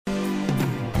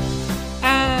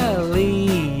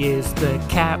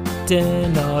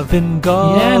captain of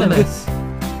Ingolimus.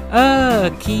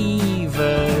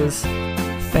 Akiva's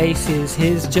faces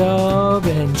his job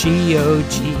in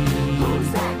GOG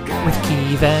with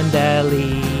Keeve and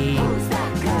Ellie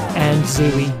and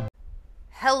Zooey.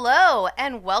 Hello,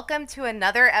 and welcome to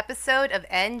another episode of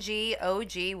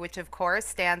NGOG, which of course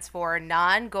stands for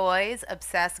Non-Goys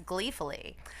Obsess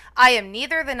Gleefully. I am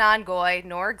neither the non-goy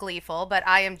nor gleeful, but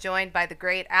I am joined by the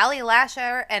great Allie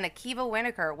Lasher and Akiva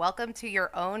Winokur. Welcome to your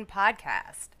own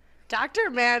podcast. Dr.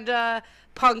 Amanda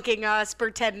punking us,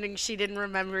 pretending she didn't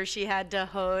remember she had to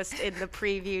host in the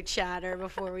preview chatter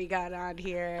before we got on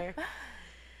here.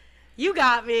 You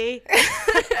got me.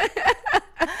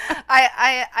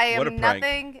 I am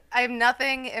nothing. I am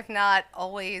nothing if not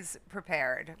always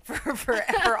prepared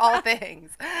for all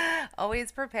things.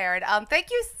 Always prepared. Thank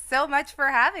you so much for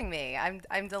having me.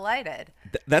 I'm delighted.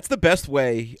 That's the best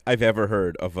way I've ever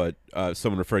heard of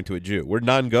someone referring to a Jew. We're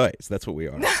non-goys. That's what we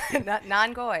are.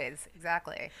 Non-goys,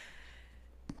 exactly.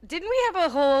 Didn't we have a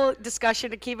whole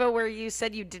discussion, Akiva, where you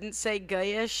said you didn't say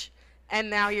gayish, and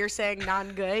now you're saying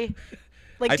non-gay?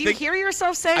 Like, do you hear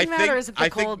yourself saying that, or is it the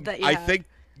cold that you have? I think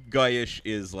gayish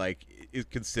is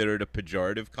considered a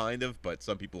pejorative kind of, but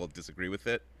some people disagree with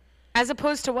it. As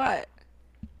opposed to what?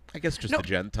 I guess just a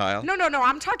Gentile. No.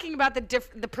 I'm talking about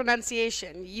the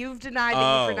pronunciation. You've denied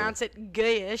that you pronounce it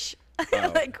gayish,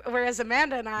 whereas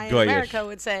Amanda and I in America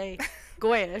would say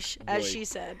goyish, as she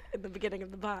said in the beginning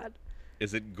of the pod.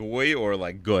 Is it goy or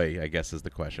like goy, I guess is the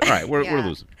question. All right, we're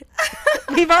losing.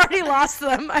 We've already lost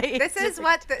them. This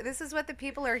is what the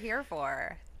people are here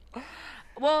for.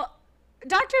 Well,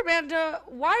 Dr. Amanda,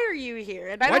 why are you here?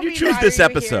 And why did you choose this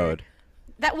episode?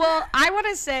 I want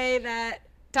to say that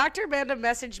Dr. Amanda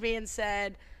messaged me and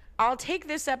said, I'll take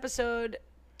this episode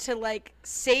to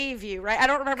save you, right? I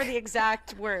don't remember the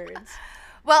exact words.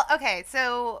 Well, okay,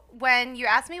 so when you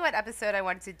asked me what episode I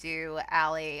wanted to do,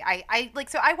 Allie, I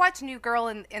watched New Girl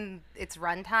in its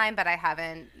runtime, but I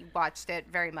haven't watched it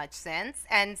very much since.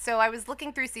 And so I was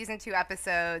looking through season 2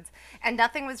 episodes, and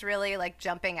nothing was really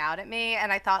jumping out at me.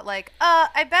 And I thought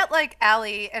I bet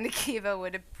Allie and Akiva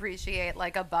would appreciate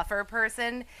a buffer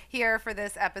person here for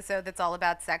this episode that's all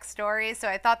about sex stories. So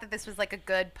I thought that this was a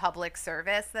good public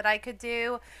service that I could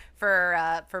do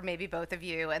for maybe both of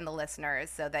you and the listeners,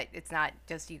 so that it's not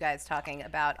just you guys talking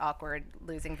about awkward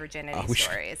losing virginity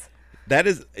stories.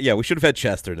 We should have had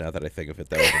Chester. Now that I think of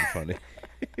it, that would have been funny.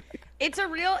 It's a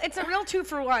real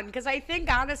 2-for-1, because I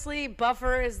think honestly,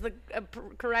 buffer is the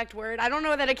correct word. I don't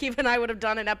know that Akiva and I would have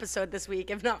done an episode this week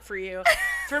if not for you,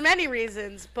 for many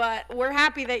reasons. But we're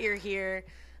happy that you're here.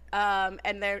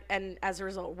 And as a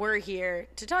result, we're here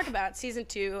to talk about season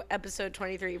 2, episode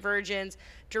 23, Virgins,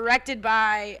 directed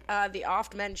by the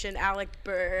oft-mentioned Alec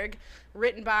Berg,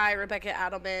 written by Rebecca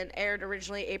Adelman, aired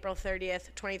originally April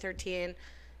 30th, 2013.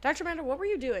 Dr. Amanda, what were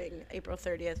you doing April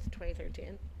 30th,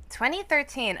 2013?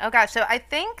 2013. Oh gosh, so I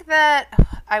think that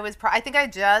I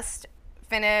just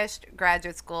finished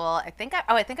graduate school. I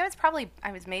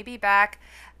was maybe back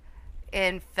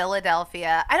in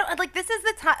Philadelphia. This is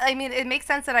the time. I mean, it makes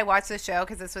sense that I watched the show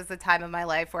because this was the time of my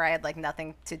life where I had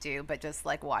nothing to do but just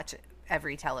watch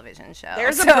every television show.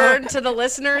 There's a burn to the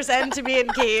listeners and to me and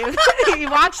Keeve. You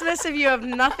watch this if you have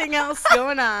nothing else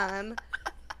going on.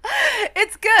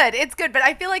 It's good, but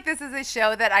I feel like this is a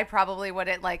show that I probably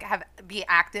wouldn't be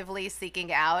actively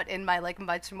seeking out in my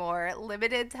much more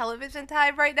limited television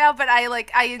time right now, but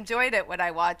I enjoyed it when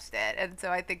I watched it, and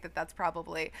so I think that that's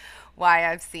probably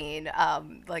why I've seen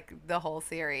the whole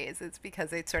series. It's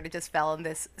because it sort of just fell in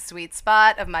this sweet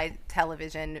spot of my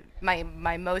television,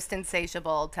 my most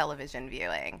insatiable television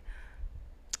viewing.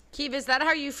 Keeve, is that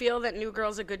how you feel that New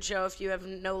Girl's a good show if you have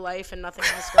no life and nothing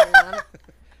else going on?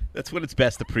 That's when it's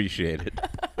best appreciated.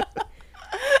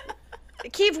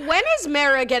 Keeve, when is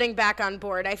Mara getting back on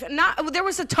board? There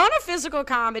was a ton of physical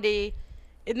comedy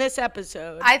in this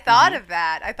episode. I thought of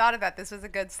that. This was a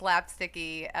good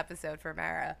slapsticky episode for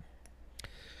Mara.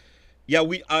 Yeah,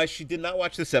 she did not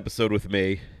watch this episode with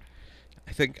me.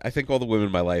 I think all the women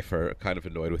in my life are kind of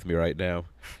annoyed with me right now.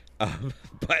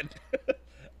 But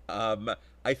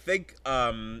I think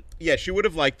she would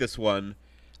have liked this one.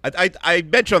 I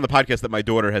mentioned on the podcast that my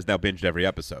daughter has now binged every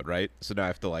episode, right? So now I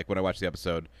have to when I watch the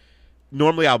episode,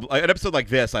 normally an episode like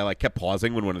this, I kept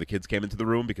pausing when one of the kids came into the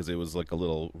room because it was a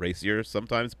little racier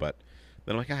sometimes, but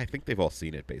then I'm I think they've all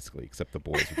seen it basically, except the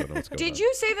boys who don't know what's going on. Did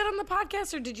you say that on the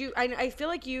podcast, or did you? I feel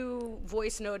like you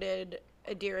voice noted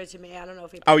Adira to me. I don't know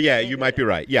if you. Oh yeah, you might be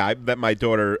right. Yeah, that my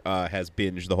daughter has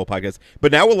binged the whole podcast,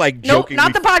 but now we'll joking. No,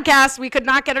 not the podcast. We could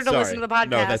not get her to listen to the podcast.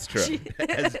 No, that's true.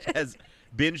 Has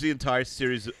binged the entire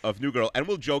series of New Girl, and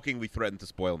will jokingly threaten to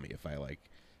spoil me if I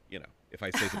If I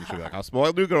say something, she'll be like, "I'll spoil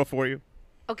a new girl for you."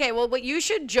 Okay, well, what you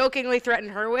should jokingly threaten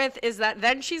her with is that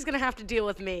then she's going to have to deal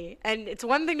with me. And it's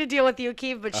one thing to deal with you,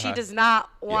 Keith, but she does not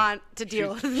want to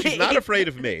deal with me. She's not afraid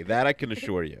of me. That I can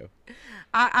assure you.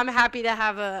 I'm happy to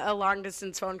have a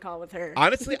long-distance phone call with her.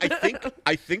 Honestly,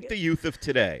 I think the youth of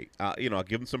today, I'll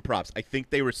give them some props. I think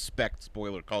they respect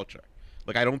spoiler culture.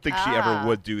 Like, I don't think she ever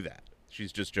would do that.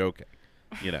 She's just joking,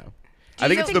 I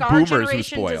think it's the our boomers who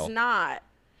generation spoil. does not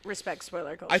respect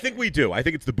spoiler culture. I think we do. I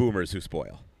think it's the boomers who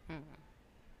spoil.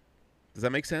 Does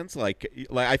that make sense? Like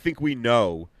I think we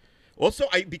know. Also,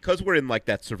 because we're in like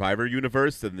that Survivor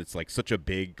universe, and it's like such a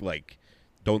big like,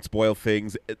 don't spoil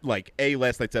things. Like A,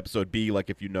 last night's episode. B, like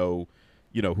if you know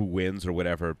who wins or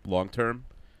whatever long term.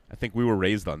 I think we were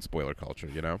raised on spoiler culture.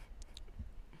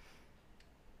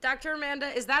 Dr. Amanda,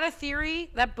 is that a theory?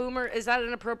 Is that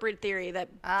an appropriate theory that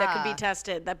could be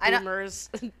tested? That boomers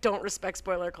don't respect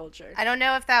spoiler culture? I don't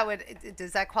know if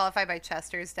does that qualify by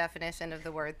Chester's definition of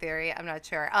the word theory? I'm not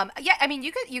sure. Yeah, I mean,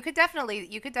 you could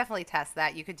definitely test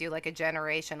that. You could do like a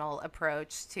generational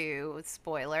approach to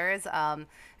spoilers. I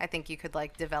think you could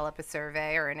like develop a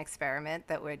survey or an experiment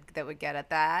that would get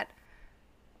at that.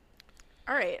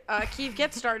 All right, Keith,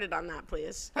 get started on that,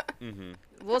 please.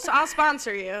 I'll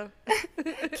sponsor you.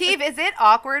 Keith, is it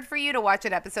awkward for you to watch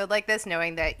an episode like this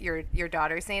knowing that your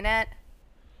daughter's seen it?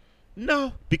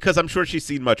 No, because I'm sure she's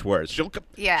seen much worse. She'll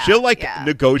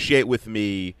negotiate with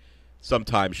me.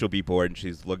 Sometimes she'll be bored and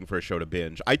she's looking for a show to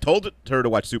binge. I told her to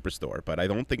watch Superstore, but I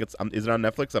don't think it's. Is it on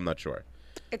Netflix? I'm not sure.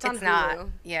 It's on Hulu. Not.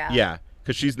 Yeah. Yeah,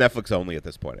 because she's Netflix only at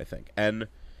this point, I think, and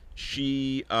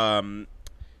she.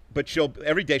 But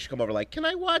every day she'll come over like, can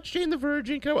I watch Jane the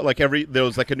Virgin? There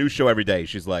was like a new show every day.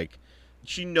 She's like,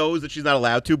 she knows that she's not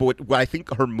allowed to, but what I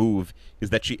think her move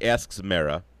is that she asks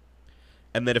Mara,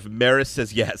 and then if Mara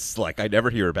says yes, like I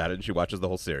never hear about it, and she watches the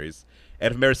whole series.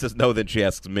 And if Mara says no, then she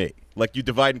asks me. Like you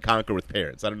divide and conquer with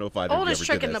parents. I don't know if either of you Oldest ever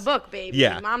trick did in the this. book, baby.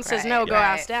 Yeah. Mom says Right, no, go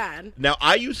right. ask Dad. Now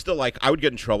I used to I would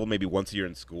get in trouble maybe once a year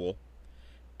in school,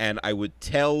 and I would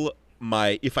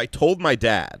if I told my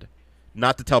dad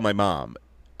not to tell my mom,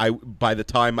 by the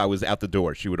time I was out the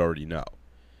door, she would already know.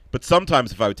 But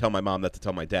sometimes if I would tell my mom not to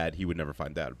tell my dad, he would never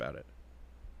find out about it.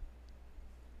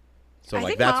 So I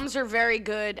think moms are very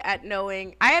good at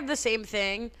knowing. I have the same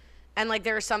thing. And, like,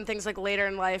 there are some things, like, later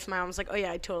in life, my mom's like, oh,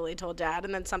 yeah, I totally told Dad.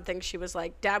 And then some things she was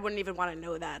like, Dad wouldn't even want to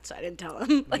know that, so I didn't tell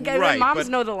him. Right, moms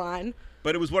know the line.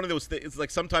 But it was one of those things. It's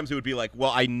like sometimes it would be like,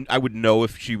 well, I would know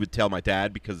if she would tell my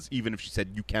dad, because even if she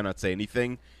said you cannot say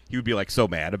anything, he would be, like, so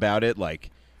mad about it.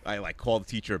 Like, I, like, called the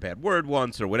teacher a bad word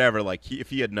once or whatever. Like, if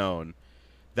he had known.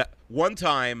 That one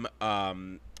time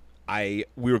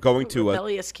we were going to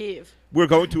Rebellious Kiev. We were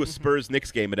going to a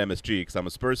Spurs-Knicks game at MSG because I'm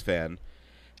a Spurs fan.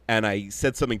 And I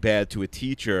said something bad to a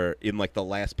teacher in, like, the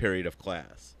last period of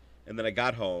class. And then I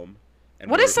got home.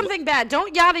 And What is something bad?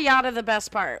 Don't yada yada the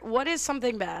best part. What is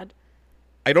something bad?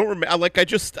 I don't remember. I like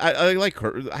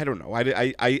her. I don't know.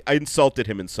 I insulted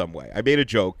him in some way. I made a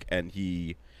joke, and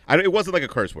it wasn't like a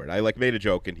curse word. I, like, made a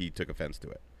joke, and he took offense to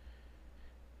it.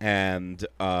 And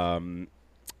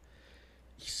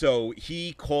so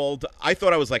he called. I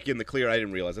thought I was, like, in the clear. I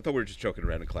didn't realize. I thought we were just joking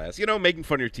around in class. Making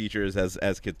fun of your teachers,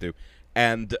 as kids do.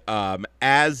 And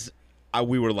as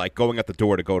we were, like, going out the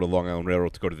door to go to Long Island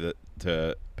Railroad to go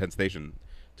to Penn Station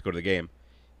to go to the game,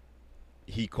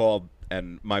 he called,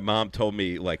 and my mom told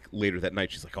me, like, later that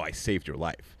night, she's like, oh, I saved your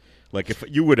life. Like, if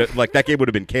you would have, like, that game would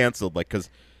have been canceled, like, because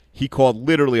he called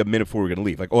literally a minute before we were going to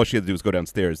leave. Like, all she had to do was go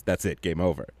downstairs. That's it. Game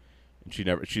over. And she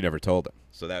never told him.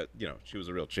 So that, she was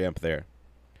a real champ there.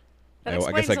 That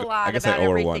explains a lot about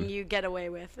everything you get away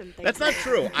with. And things That's not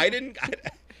true. I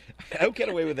don't get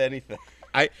away with anything.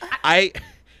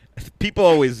 People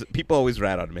always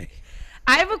rat on me.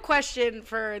 I have a question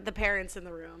for the parents in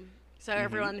the room. So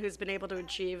everyone who's been able to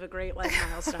achieve a great life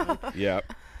milestone. Yeah.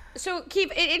 So,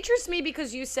 Keith, it interests me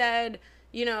because you said,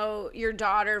 your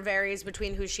daughter varies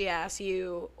between who she asks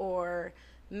you or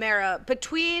Mara.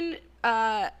 Between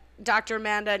Dr.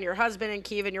 Amanda and your husband and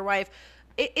Keith and your wife,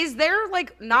 is there,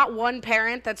 like, not one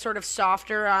parent that's sort of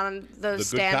softer on those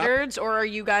standards, or are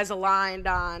you guys aligned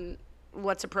on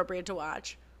what's appropriate to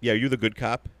watch? Yeah, are you the good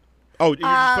cop? Oh, you're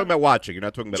talking about watching. You're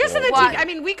not talking about just in the watching. I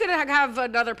mean, we could have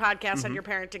another podcast on your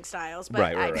parenting styles, but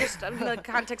Right. just in the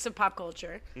context of pop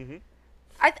culture. Mm-hmm.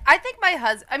 I think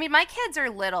my kids are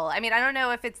little. I mean, I don't know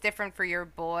if it's different for your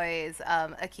boys,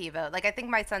 Akiva. Like, I think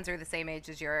my sons are the same age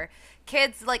as your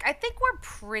kids. Like, I think we're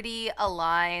pretty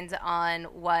aligned on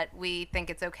what we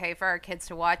think it's okay for our kids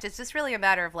to watch. It's just really a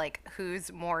matter of, like,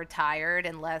 who's more tired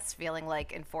and less feeling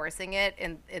like enforcing it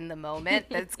in the moment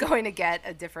that's going to get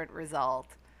a different result.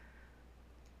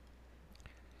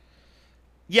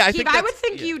 Yeah, I Keith, think I that's- would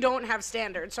think yeah. you don't have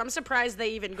standards, so I'm surprised they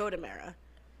even go to Mara.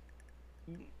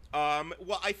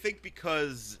 Well, I think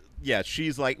because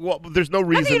she's like, well, there's no Not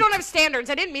reason. that you don't have standards.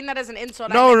 I didn't mean that as an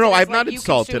insult. No, I meant no, it as, I'm like, not you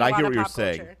insulted. consume a I lot hear of what you're pop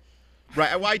saying. culture.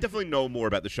 Right. Well, I definitely know more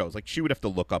about the shows. Like, she would have to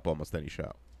look up almost any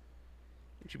show.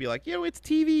 And she'd be like, it's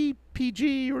TV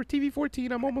PG or TV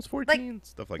 14. I'm almost 14.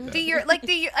 Stuff like that.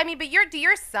 Do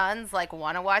your sons like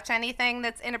want to watch anything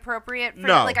that's inappropriate? For,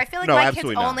 No. Like I feel like No, my kids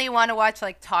absolutely not. only want to watch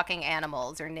like talking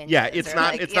animals or ninjas. Yeah, it's or,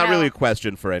 not. like, It's you not know? really a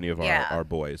question for any of Yeah. our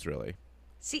boys, really.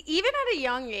 See, even at a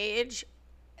young age,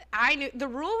 I knew the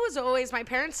rule was always my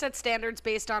parents set standards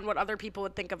based on what other people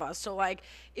would think of us. So, like,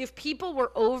 if people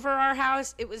were over our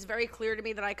house, it was very clear to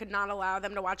me that I could not allow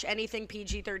them to watch anything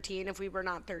PG-13 if we were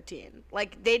not 13.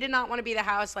 Like, they did not want to be the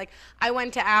house. Like, I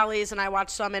went to Allie's and I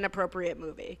watched some inappropriate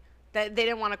movie that they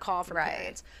didn't want to call for Right.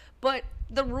 parents. But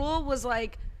the rule was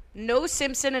like no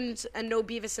Simpson and no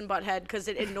Beavis and Butthead because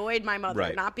it annoyed my mother,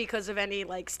 Right. not because of any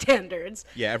like standards.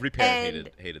 Yeah, every parent And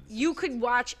hated this. you could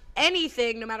watch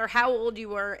anything, no matter how old you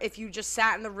were, if you just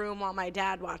sat in the room while my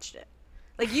dad watched it.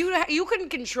 Like you couldn't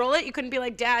control it. You couldn't be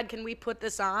like, Dad, can we put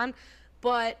this on?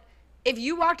 But if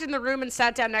you walked in the room and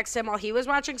sat down next to him while he was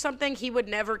watching something, he would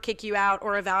never kick you out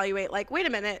or evaluate. Like, wait a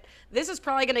minute, this is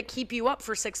probably going to keep you up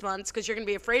for 6 months because you're going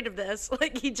to be afraid of this.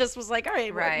 Like, he just was like, all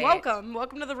right, Right.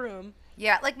 welcome to the room.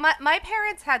 Yeah, like my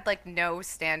parents had like no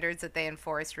standards that they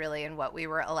enforced really in what we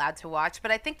were allowed to watch.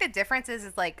 But I think the difference is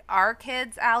like our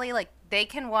kids, Allie, like they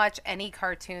can watch any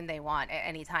cartoon they want at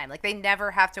any time. Like they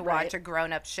never have to watch Right. a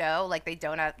grown up show. Like they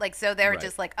don't have, like, so they're Right.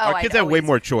 just like, oh, our kids have way always-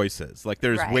 more choices. Like,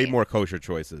 there's way Right. more kosher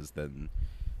choices than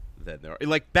there are.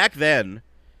 Like, back then,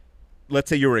 let's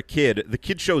say you were a kid, the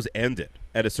kid shows ended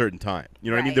at a certain time. You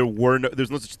know what I mean? Right.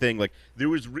 There's no such thing. Like, there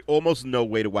was almost no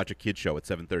way to watch a kid show at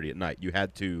 7:30 at night. You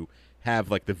had to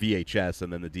have like the VHS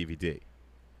and then the DVD.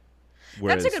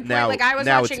 Whereas That's a good point. now, Like I was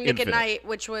now watching it's Nick at infinite. Night,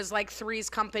 which was like Three's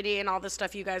Company and all the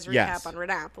stuff you guys recap Yes. on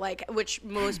Renap, like which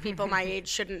most people my age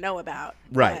shouldn't know about.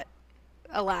 Right.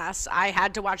 But alas, I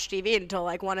had to watch TV until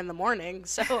like 1 a.m,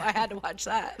 so I had to watch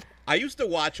that. I used to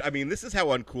watch. I mean, this is how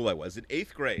uncool I was. In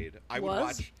 8th grade, I would Was?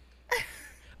 watch.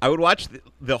 I would watch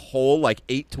the whole like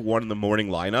 8 to 1 in the morning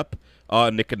lineup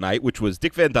on Nick at Night, which was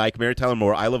Dick Van Dyke, Mary Tyler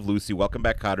Moore, I Love Lucy, Welcome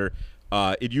Back, Kotter.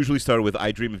 It usually started with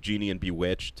I Dream of Jeannie and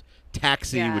Bewitched,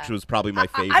 Taxi, Yeah. which was probably my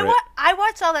favorite. I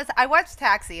watched all this. I watched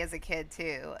Taxi as a kid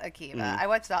too, Akiva. Mm. I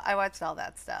watched all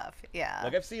that stuff. Yeah.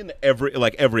 Like I've seen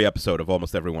every episode of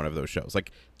almost every one of those shows.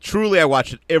 Like truly, I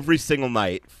watched it every single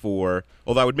night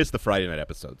although I would miss the Friday night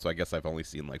episode, so I guess I've only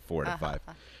seen like 4 to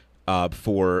 5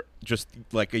 for just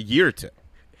like a year or two.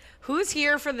 Who's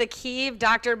here for the Kiev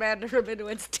Dr. Amanda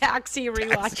Rabinowitz Taxi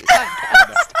rewatch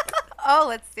podcast? Oh,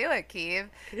 let's do it, Keeve.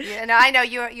 Yeah, no, I know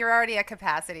you're already at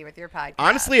capacity with your podcast.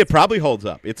 Honestly, it probably holds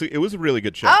up. It was a really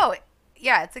good show. Oh,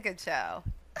 yeah, it's a good show.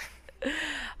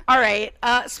 All right.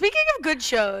 Speaking of good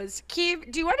shows,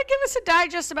 Kiev, do you want to give us a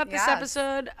digest about this Yes.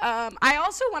 episode? I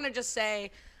also want to just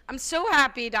say I'm so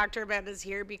happy Dr. Amanda's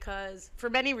here because for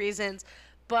many reasons,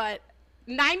 but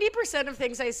 90% of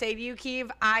things I say to you,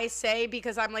 Kiev, I say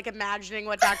because I'm like imagining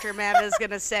what Dr. Amanda is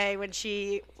going to say when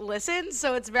she listens.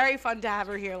 So it's very fun to have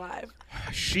her here live.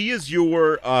 She is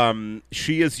your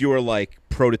like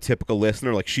prototypical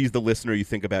listener. Like she's the listener you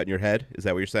think about in your head. Is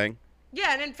that what you're saying?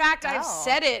 Yeah, and in fact, I've Oh.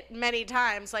 said it many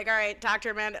times. Like, all right, Dr.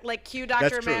 Amanda, like cue Dr.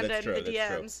 That's true, Amanda that's in the true,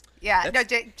 that's true. DMs. Yeah, no,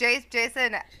 That's-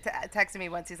 Jason texted me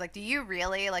once. He's like, "Do you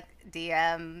really like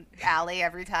DM Allie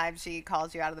every time she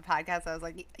calls you out of the podcast?" I was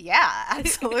like, "Yeah,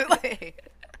 absolutely."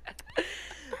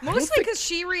 Mostly because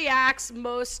she reacts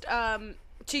most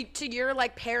to your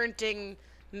like parenting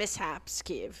mishaps,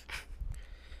 Kiev.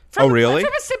 Oh, really?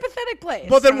 From a sympathetic place.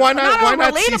 Well, then why So, not- a why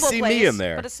not relatable CC me place, in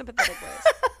there? But a sympathetic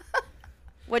place.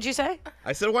 What'd you say?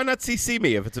 I said, why not CC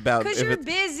me if it's about? Because if you're it's-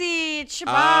 busy. It's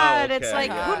Shabbat. Oh, okay, It's like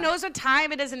yeah. who knows what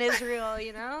time it is in Israel,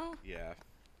 you know? Yeah,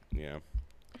 yeah,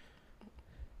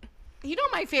 You know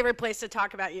my favorite place to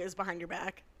talk about you is behind your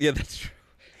back. yeah. That's true.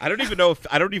 I don't even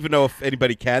know if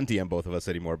anybody can DM both of us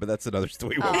anymore. But that's another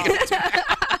story. We'll get into.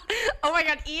 Oh my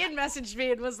God, Ian messaged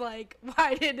me and was like,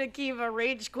 "Why did Akiva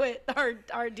rage quit our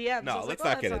DMs?" I No, was let's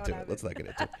like, not get that's into what it. Let's not get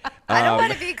into it. I don't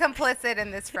want to be complicit in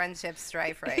this friendship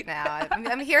strife right now.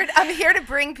 I'm here to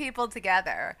bring people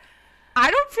together. I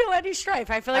don't feel any strife.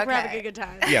 I feel like we're having Okay. a good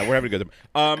time. Yeah, we're having a good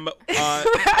time.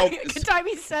 We're having a good time.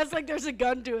 He says like there's a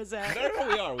gun to his head.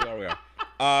 No, we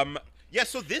are. Yeah,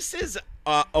 so this is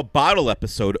a bottle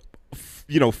episode,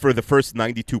 for the first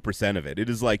 92% of it. It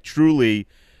is like truly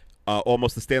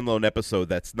almost a standalone episode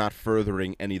that's not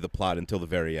furthering any of the plot until the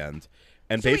very end.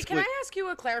 And So wait, basically, can I ask you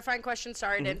a clarifying question?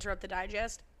 Sorry to interrupt the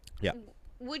digest. yeah.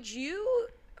 Would you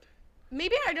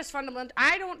maybe I just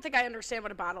I don't think I understand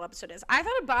what a bottle episode is. I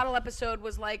thought a bottle episode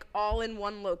was like all in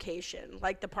one location,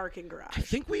 like the parking garage. I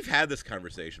think we've had this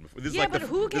conversation before. This Yeah, is like but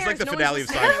who this is like the cares? No finale one's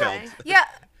of listening Seinfeld. anyway.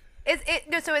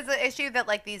 Yeah. So is the issue that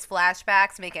like these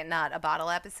flashbacks make it not a bottle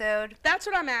episode? That's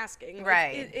what I'm asking. Like,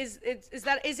 Right. Is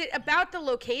it about the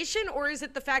location, or is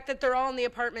it the fact that they're all in the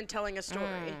apartment telling a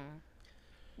story?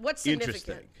 What's significant?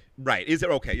 Interesting. Right. Is it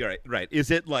okay? You're right. Right.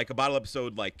 Is it like a bottle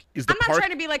episode? Like, is the I'm not park?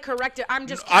 trying to be like corrective. I'm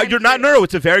just. You're not. No,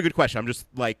 it's a very good question. I'm just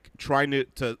like trying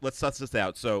to let's suss this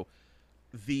out. So,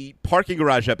 the parking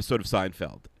garage episode of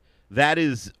Seinfeld, that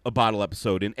is a bottle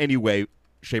episode in any way,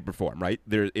 shape, or form, right?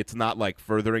 It's not like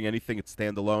furthering anything. It's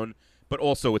standalone, but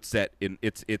also it's set in.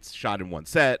 It's shot in one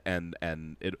set, and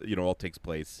it all takes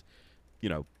place,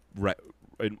 right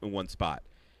in one spot.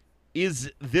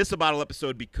 Is this a bottle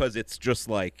episode because it's just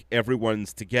like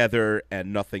everyone's together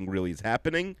and nothing really is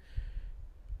happening?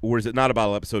 Or is it not a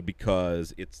bottle episode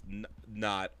because it's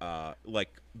not like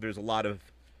there's a lot of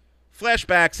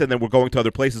flashbacks and then we're going to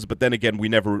other places, but then again, we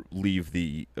never leave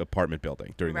the apartment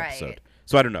building during the Right. episode.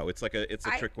 So I don't know. It's like a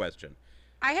trick question.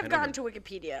 I have don't gone know. to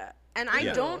Wikipedia, and I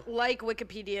Yeah. don't like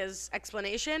Wikipedia's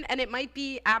explanation, and it might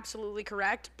be absolutely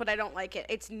correct, but I don't like it.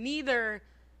 It's neither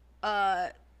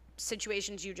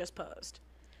situations you just posed.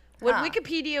 What Huh.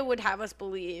 Wikipedia would have us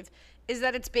believe is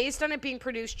that it's based on it being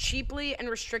produced cheaply and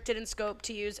restricted in scope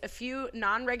to use as few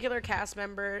non-regular cast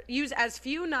members,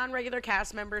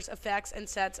 effects, and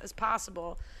sets as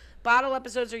possible. Bottle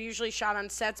episodes are usually shot on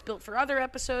sets built for other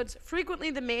episodes.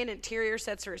 Frequently, the main interior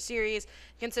sets for a series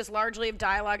consist largely of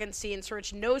dialogue and scenes for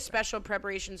which no special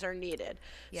preparations are needed.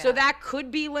 So Yeah. that could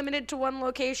be limited to one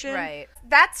location. Right.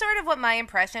 That's sort of what my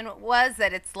impression was,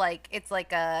 that it's like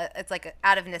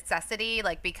out of necessity,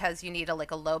 like because you need a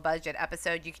low budget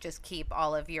episode, you could just keep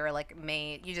all of your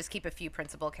you just keep a few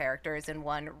principal characters in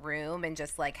one room and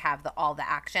just like have all the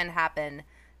action happen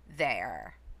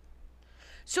there.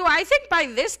 So I think by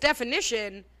this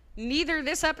definition, neither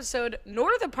this episode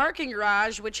nor the parking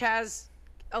garage, which has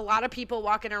a lot of people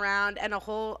walking around and a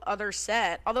whole other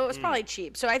set, although it was probably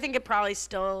cheap. So I think it probably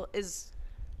still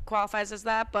qualifies as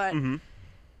that, but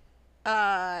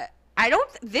I don't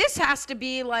this has to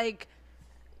be like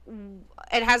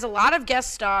it has a lot of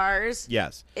guest stars.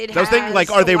 Yes. It So I was thinking, like,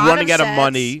 has are a they lot running out of sets,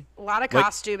 money? A lot of Like-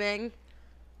 costuming.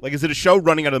 Like, is it a show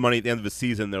running out of money at the end of the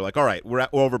season? They're like, all right, we're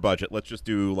over budget. Let's just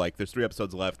do there's 3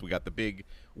 episodes left. We got the big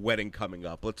wedding coming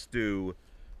up. Let's do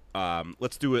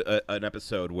an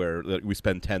episode where we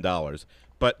spend $10.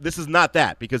 But this is not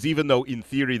that, because even though in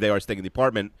theory they are staying in the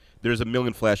apartment, there's a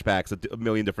million flashbacks, a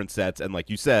million different sets, and like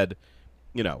you said,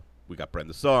 we got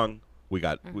Brenda Song, we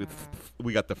got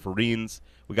we got the Farines,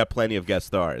 we got plenty of guest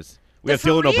stars. We got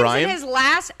Dylan Fareed's O'Brien. in his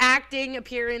last acting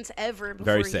appearance ever before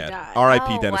Very he sad. died. R.I.P.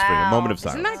 Oh, Dennis Farina. wow. Moment of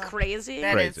Isn't silence. that crazy?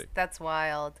 Crazy. That's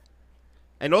wild.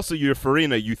 And also, your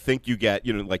Farina, you think you get,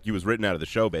 like he was written out of the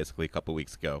show basically a couple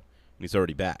weeks ago, and he's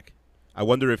already back. I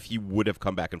wonder if he would have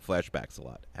come back in flashbacks a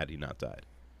lot had he not died.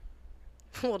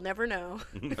 We'll never know.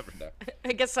 Never know.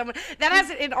 I guess someone that has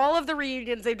in all of the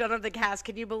reunions they've done of the cast.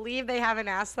 Can you believe they haven't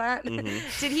asked that?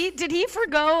 Mm-hmm. Did he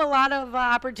forgo a lot of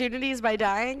opportunities by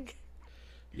dying?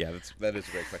 Yeah, that is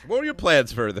a great question. What were your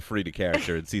plans for the Farina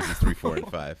character in seasons 3, 4, and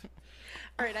 5?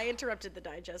 All right, I interrupted the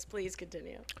digest. Please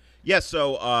continue. Yeah,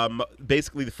 so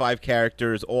basically the 5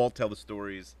 characters all tell the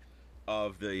stories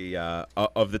of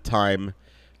the time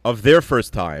of their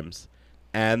first times,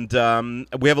 and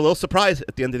we have a little surprise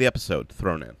at the end of the episode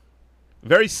thrown in.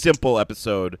 Very simple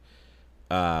episode.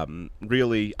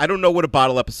 Really, I don't know what a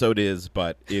bottle episode is,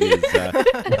 but it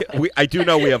is. I do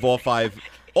know we have all five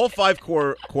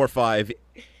core 5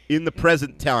 in the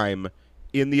present time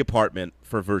in the apartment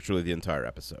for virtually the entire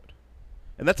episode,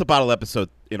 and that's a bottle episode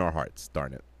in our hearts.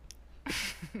 Darn it.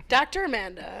 Dr.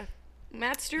 Amanda,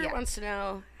 Matt Stewart Yeah. wants to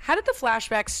know, how did the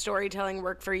flashback storytelling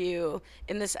work for you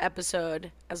in this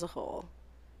episode as a whole?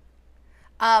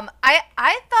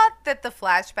 I thought that the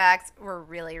flashbacks were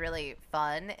really, really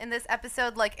fun in this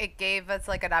episode. Like, it gave us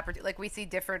like an opportunity. Like, we see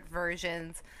different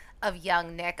versions of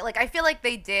young Nick. Like, I feel like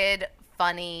they did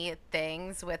funny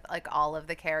things with like all of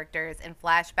the characters in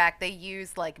flashback. They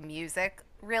used like music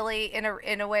really in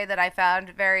a way that I found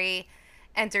very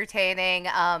entertaining.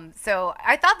 So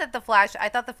I thought that the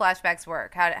flashbacks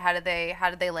work. How did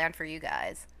they land for you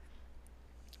guys?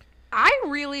 I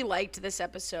really liked this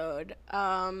episode.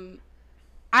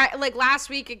 I like last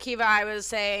week, Akiva, I was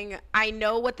saying I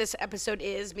know what this episode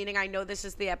is, meaning I know this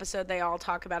is the episode they all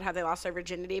talk about how they lost their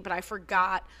virginity, but I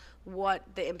forgot what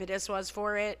the impetus was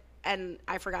for it, and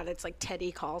I forgot it's like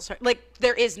Teddy calls her. Like,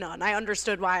 there is none. I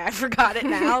understood why I forgot it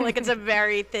now. Like, it's a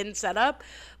very thin setup,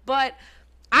 but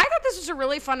I thought this was a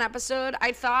really fun episode.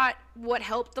 I thought what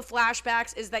helped the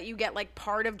flashbacks is that you get like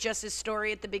part of Jess's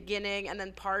story at the beginning and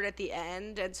then part at the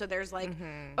end, and so there's like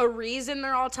a reason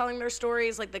they're all telling their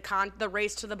stories, like the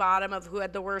race to the bottom of who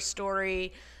had the worst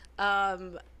story.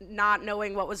 Not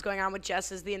knowing what was going on with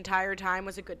Jess's the entire time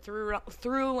was a good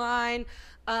through line.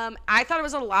 I thought it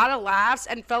was a lot of laughs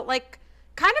and felt like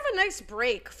kind of a nice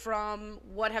break from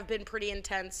what have been pretty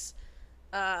intense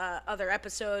other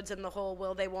episodes and the whole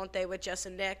will they won't they with Jess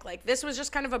and Nick. Like, this was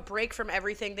just kind of a break from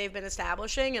everything they've been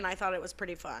establishing, and I thought it was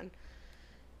pretty fun.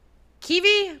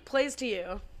 Kiwi, plays to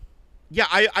you. Yeah,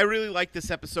 I really like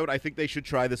this episode. I think they should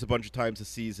try this a bunch of times a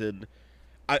season.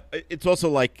 It's also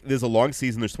like there's a long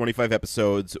season. There's 25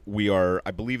 episodes.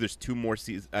 I believe there's 2 more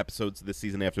episodes this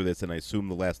season after this, and I assume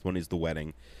the last one is the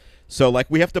wedding. So, like,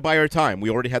 we have to buy our time. We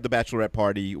already had the bachelorette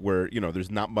party where, there's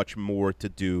not much more to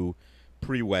do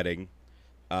pre-wedding.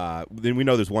 Then we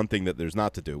know there's one thing that there's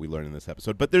not to do. We learned in this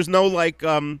episode, but there's no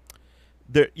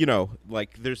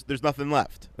there's nothing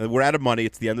left. We're out of money.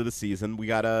 It's the end of the season. We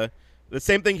gotta. The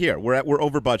same thing here. We're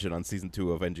over budget on season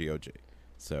 2 of NGOG.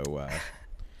 So,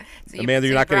 Amanda,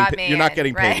 you're not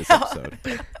getting paid this episode.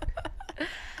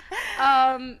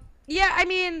 Yeah, I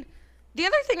mean, the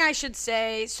other thing I should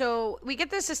say. So we get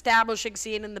this establishing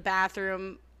scene in the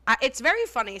bathroom. It's very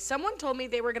funny. Someone told me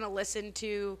they were gonna listen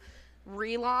to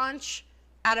Relaunch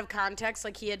out of context,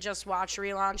 like he had just watched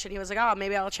Relaunch and he was like, oh,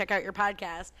 maybe I'll check out your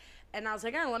podcast. And I was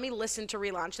like, oh, let me listen to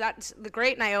Relaunch. That's the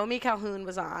great Naomi Calhoun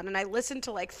was on, and I listened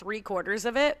to like 3/4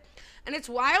 of it, and it's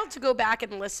wild to go back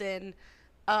and listen.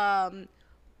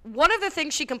 One of the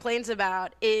things she complains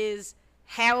about is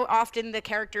how often the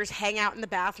characters hang out in the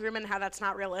bathroom and how that's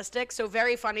not realistic. So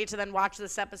very funny to then watch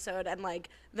this episode and like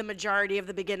the majority of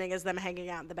the beginning is them hanging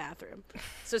out in the bathroom.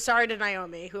 So sorry to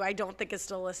Naomi, who I don't think is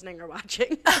still listening or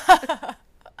watching.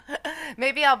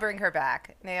 Maybe I'll bring her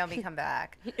back. Naomi, come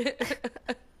back.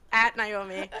 At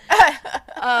Naomi.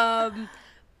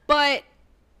 But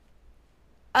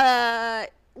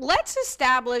let's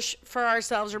establish for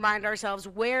ourselves, remind ourselves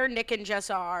where Nick and Jess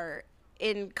are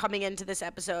in coming into this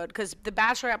episode, because the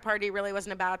bachelorette party really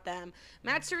wasn't about them.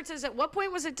 Matt Stewart says, at what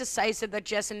point was it decisive that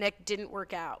Jess and Nick didn't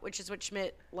work out, which is what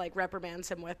Schmidt like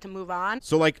reprimands him with to move on.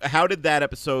 So, like, how did that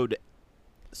episode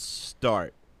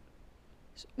start?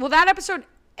 Well, that episode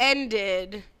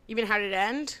ended. You mean how did it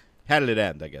end? How did it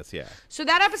end, I guess, yeah. So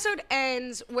that episode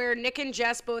ends where Nick and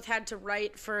Jess both had to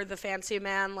write for the Fancy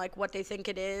Man, like, what they think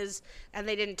it is, and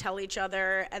they didn't tell each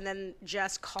other, and then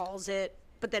Jess calls it,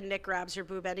 but then Nick grabs her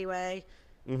boob anyway,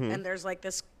 and there's, like,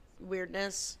 this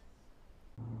weirdness.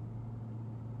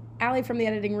 Allie from the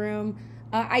editing room.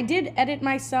 I did edit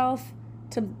myself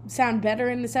to sound better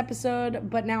in this episode,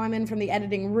 but now I'm in from the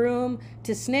editing room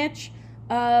to snitch.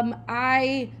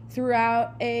 I threw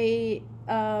out a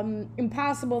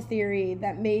impossible theory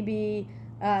that maybe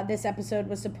this episode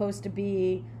was supposed to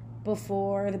be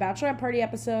before the bachelorette party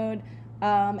episode,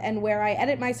 and where I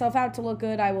edit myself out to look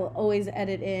good, I will always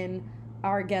edit in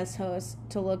our guest host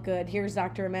to look good. Here's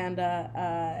Dr.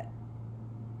 Amanda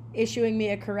issuing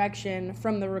me a correction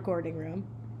from the recording room.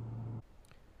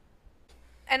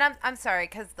 And I'm sorry,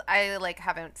 because I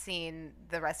haven't seen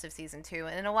the rest of season 2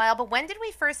 in a while. But when did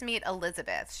we first meet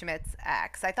Elizabeth, Schmidt's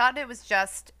ex? I thought it was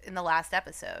just in the last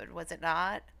episode. Was it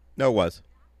not? No, it was.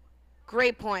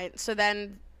 Great point. So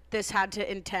then this had to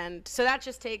intend. So that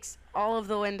just takes all of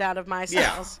the wind out of my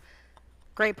sails. Yeah.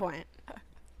 Great point.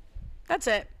 That's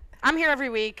it. I'm here every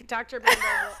week. Dr. Bingo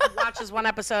watches one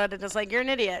episode and is like, you're an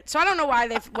idiot. So I don't know why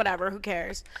whatever. Who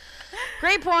cares?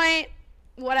 Great point.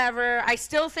 Whatever. I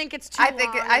still think it's too long.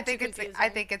 I think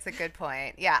it's a good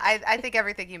point. Yeah, I think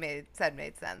everything you said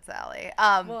made sense, Allie.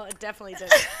 Well, it definitely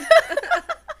did.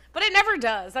 But it never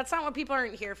does. That's not what people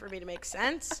aren't here for me to make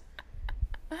sense.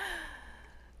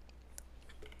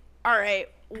 All right,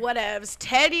 whatevs.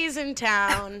 Teddy's in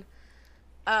town.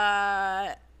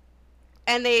 And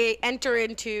they enter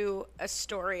into a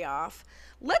story off.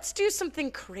 Let's do something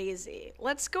crazy.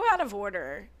 Let's go out of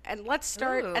order, and let's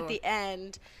start at the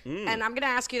end. And I'm going to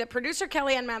ask you that producer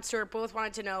Kelly and Matt Stewart both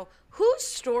wanted to know whose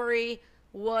story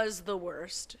was the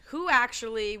worst. Who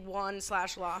actually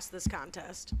won/lost this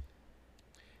contest?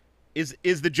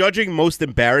 Is the judging most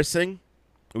embarrassing?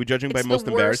 Are we judging by most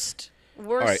embarrassing?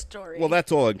 Worst right. story. Well,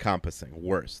 that's all encompassing.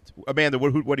 Worst. Amanda,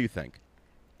 what do you think?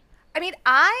 I mean,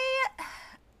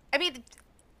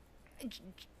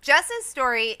 Jess's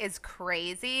story is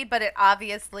crazy, but it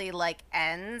obviously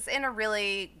ends in a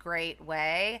really great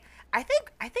way. I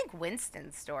think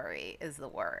Winston's story is the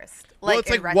worst. Well, it's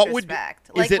in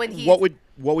retrospect. What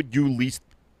would you least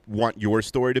want your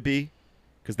story to be?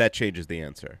 Because that changes the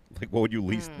answer. What would you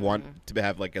least want to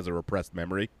have as a repressed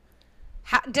memory?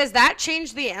 Does that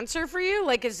change the answer for you?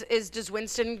 Like, does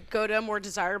Winston go to a more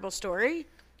desirable story?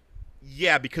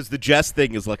 Yeah, because the Jess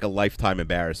thing is like a lifetime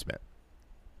embarrassment,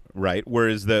 right?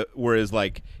 Whereas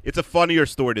like it's a funnier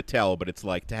story to tell, but it's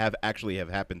like to have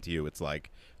happened to you. It's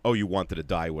like, oh, you wanted to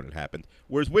die when it happened.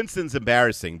 Whereas Winston's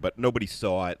embarrassing, but nobody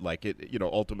saw it. Like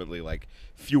ultimately, like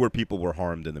fewer people were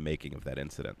harmed in the making of that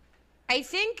incident. I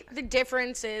think the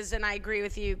difference is, and I agree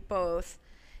with you both,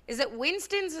 is that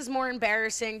Winston's is more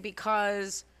embarrassing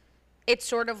because it's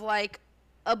sort of like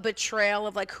a betrayal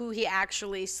of like who he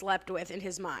actually slept with in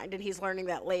his mind, and he's learning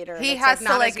that later. He It's, has to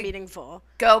not like as meaningful.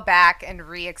 go back and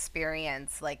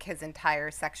re-experience like his entire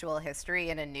sexual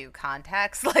history in a new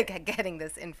context, like getting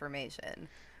this information.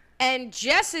 And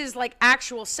Jess's like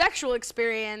actual sexual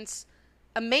experience,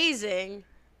 amazing.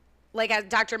 Like as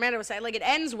Dr. Amanda was saying, like it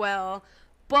ends well,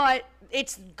 but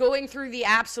it's going through the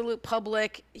absolute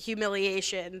public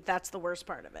humiliation. That's the worst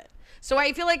part of it. So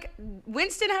I feel like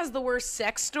Winston has the worst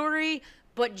sex story,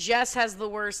 but Jess has the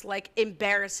worst, like,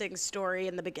 embarrassing story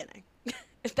in the beginning.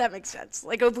 If that makes sense.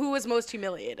 Like, of who was most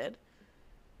humiliated.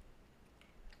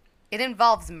 It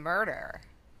involves murder.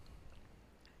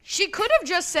 She could have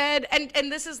just said, and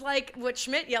this is, like, what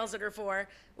Schmidt yells at her for,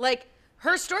 like,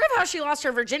 her story of how she lost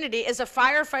her virginity is a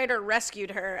firefighter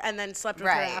rescued her and then slept with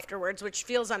her afterwards, which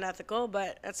feels unethical,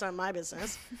 but that's not my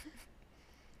business.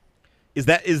 Is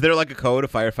there like a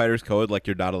firefighter's code, like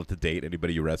you're not allowed to date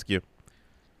anybody you rescue?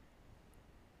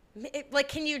 Like,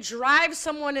 can you drive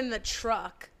someone in the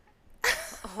truck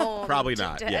home? Probably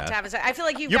not. To yeah. have I feel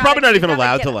like you're probably not even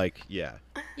allowed to like. Yeah.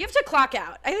 You have to clock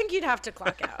out. I think you'd have to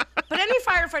clock out. But any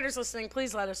firefighters listening,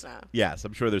 please let us know. Yes,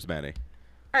 I'm sure there's many.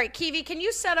 All right, Kiwi, can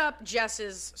you set up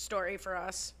Jess's story for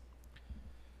us?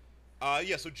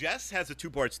 Yeah. So Jess has a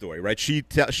two-part story, right? She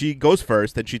goes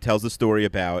first, and she tells the story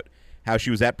about how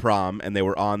she was at prom, and they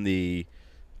were on the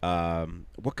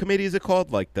what committee is it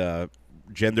called? Like the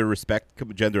gender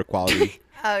equality.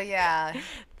 Oh, yeah.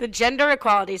 The Gender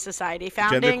Equality Society,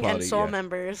 founding Equality, and sole yeah.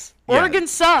 members. Yeah. Oregon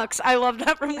sucks. I love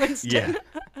that from Winston.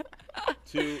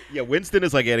 Yeah. Winston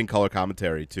is like adding color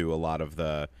commentary to a lot of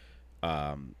the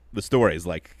stories,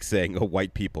 like saying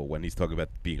white people when he's talking about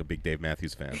being a big Dave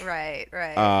Matthews fan. Right.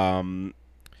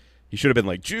 He should have been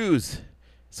like Jews.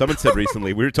 Someone said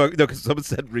recently we were talking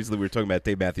about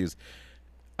Dave Matthews,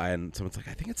 and someone's like,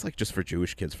 I think it's like just for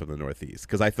Jewish kids from the Northeast,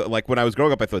 because I thought, like, when I was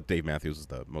growing up, I thought Dave Matthews was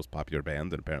the most popular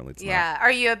band, and apparently it's not. Yeah.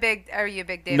 Are you a big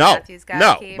Dave Matthews guy?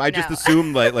 No, Keith? I just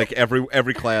assumed like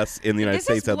every class in the United This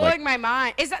States is had blowing like. my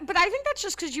mind. But I think that's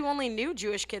just because you only knew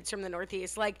Jewish kids from the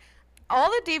Northeast. Like, all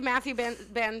the Dave Matthews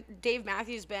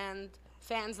Band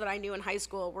fans that I knew in high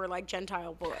school were like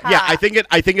Gentile boys. Yeah, I think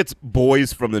it's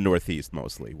boys from the Northeast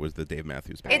mostly was the Dave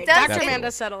Matthews Band. It does. Dr.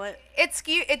 Amanda, settle it.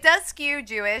 It does skew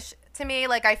Jewish to me.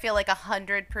 Like, I feel like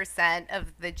 100%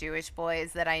 of the Jewish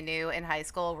boys that I knew in high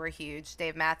school were huge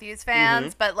Dave Matthews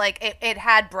fans, but like it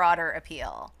had broader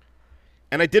appeal.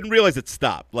 And I didn't realize it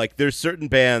stopped. Like, there's certain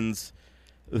bands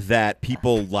that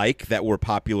people like that were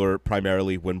popular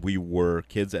primarily when we were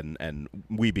kids, and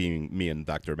we being me and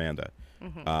Dr. Amanda.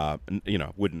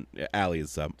 Allie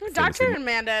is Dr.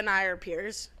 Amanda and I are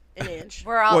peers in age.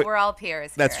 We're all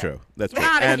peers. That's here. true. That's true.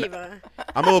 Not And Akiva.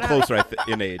 I'm a little closer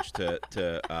in age to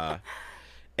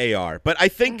AR, but I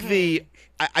think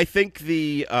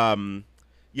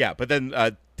but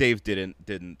then Dave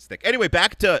didn't stick. Anyway,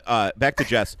 back to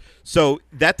Jess. So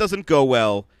that doesn't go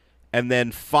well, and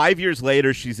then 5 years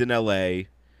later, she's in LA,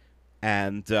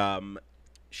 and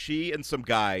she and some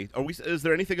guy. Is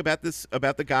there anything about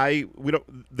the guy? We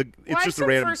don't. It's just a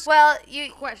random. Well,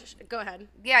 you Question. Go ahead.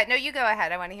 Yeah, no, you go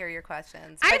ahead. I want to hear your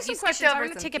questions. I But have some you skipped questions. I over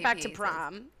want to some take it back to PPs.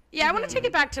 prom. Yeah, I want to take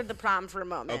it back to the prom for a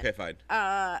moment. Okay, fine.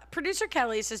 Producer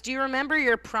Kelly says, do you remember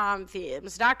your prom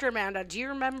themes? Dr. Amanda, do you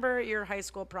remember your high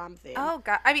school prom theme? Oh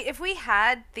God! I mean, if we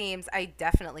had themes, I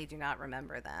definitely do not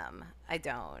remember them. I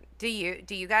don't. Do you?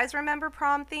 Do you guys remember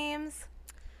prom themes?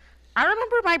 I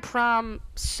remember my prom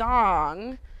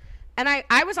song, and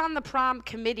I was on the prom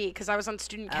committee because I was on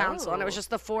student council, and it was just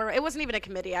the four. It wasn't even a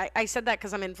committee. I said that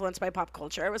because I'm influenced by pop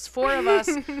culture. It was four of us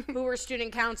who were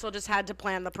student council, just had to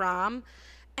plan the prom,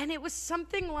 and it was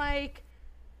something like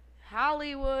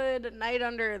Hollywood, Night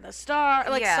Under the Star,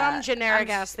 like some generic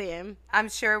ass theme. I'm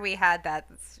sure we had that.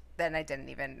 Then it didn't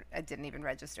even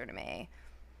register to me.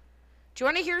 Do you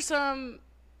want to hear some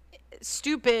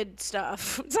stupid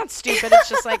stuff? It's not stupid, it's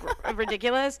just like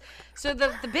ridiculous. So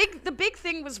the big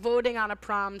thing was voting on a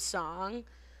prom song,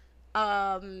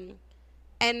 and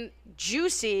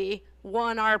Juicy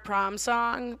won our prom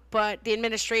song, but the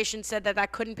administration said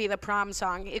that couldn't be the prom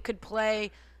song. It could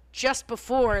play just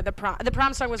before the prom. The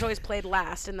prom song was always played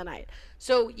last in the night.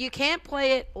 So you can't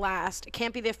play it last. It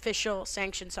can't be the official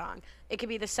sanctioned song. It could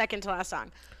be the second to last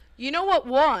song. You know what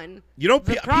won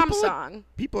the prom song?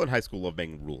 People in high school love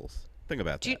making rules. Think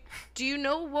about that. Do you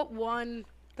know what won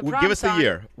the prom song? Give us the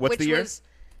year. What's the year?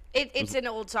 It's an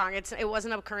old song. It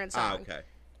wasn't a current song. Ah, okay.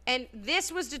 And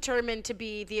this was determined to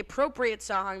be the appropriate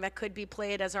song that could be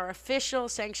played as our official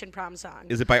sanctioned prom song.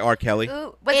 Is it by R. Kelly?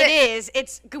 Ooh, It is.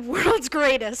 It's World's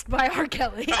Greatest by R.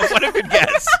 Kelly. What a good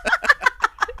guess.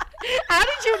 How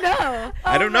did you know?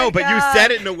 I don't know, but you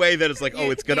said it in a way that it's like, You-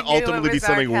 it's going to you knew it ultimately be was R.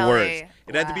 something Kelly. worse.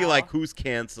 It had to be Wow. like, who's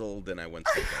canceled? And I went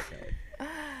to okay.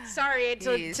 Sorry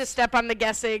Jeez. to step on the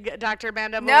guessing, Dr.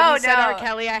 Amanda. But No, when you said no. R.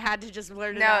 Kelly, I had to just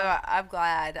blurt it No, out. I'm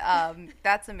glad.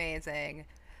 That's amazing.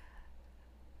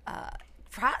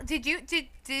 Did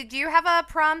you have a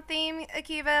prom theme,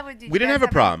 Akiva? We didn't have a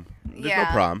prom. There's no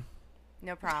prom.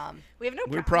 No prom. We have no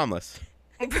We're prom. promless.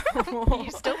 You're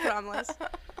still promless.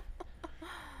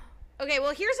 Okay,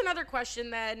 well, here's another question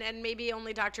then, and maybe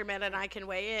only Dr. Amanda and I can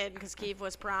weigh in because Keith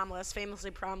was promless, famously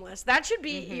promless. That should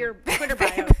be your Twitter bio.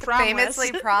 Promless.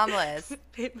 Famously promless.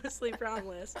 Famously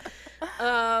promless.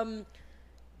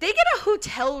 They get a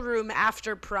hotel room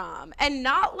after prom, and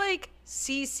not like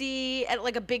CC at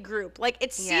like a big group. Like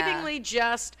it's Yeah. seemingly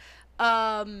just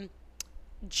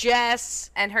Jess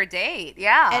And her date,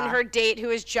 yeah. and her date, who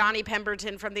is Johnny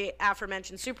Pemberton from the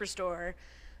aforementioned Superstore,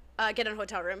 get in a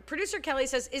hotel room. Producer Kelly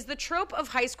says, is the trope of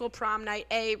high school prom night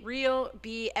A, real,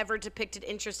 B, ever depicted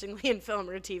interestingly in film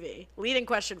or TV? Leading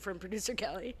question from producer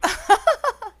Kelly.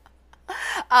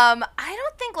 I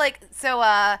don't think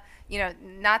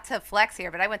not to flex here,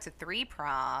 but I went to 3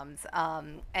 proms.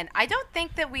 And I don't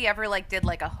think that we ever did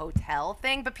a hotel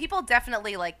thing, but people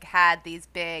definitely had these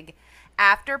big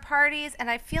after parties,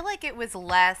 and I feel like it was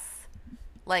less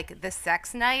the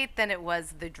sex night than it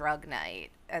was the drug night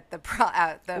at the prom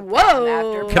after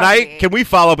party. Can we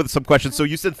follow up with some questions? So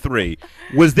you said 3.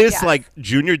 Was this Yes.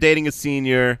 junior dating a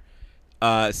senior,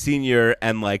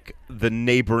 and the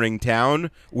neighboring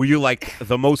town? Were you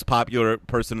the most popular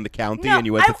person in the county, and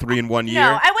you went to 3 in 1 year?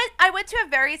 No, I went to a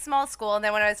very small school, and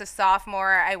then when I was a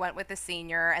sophomore, I went with a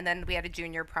senior, and then we had a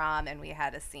junior prom, and we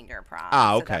had a senior prom.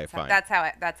 Ah, So okay, fine. That's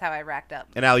how I racked up.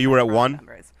 And Al, you were at prom 1?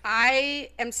 numbers. I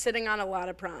am sitting on a lot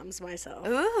of proms myself.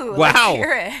 Ooh, Wow. let's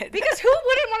hear it. Because who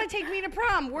wouldn't want to take me to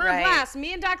prom? We're Right. a blast.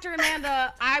 Me and Dr.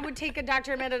 Amanda, I would take a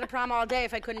Dr. Amanda to prom all day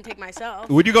if I couldn't take myself.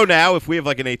 Would you go now if we have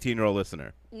an 18-year-old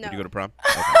listener? No. Would you go to prom?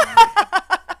 Okay.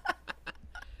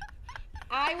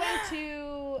 I went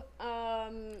to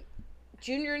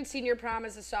junior and senior prom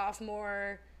as a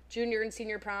sophomore, junior and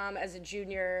senior prom as a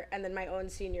junior, and then my own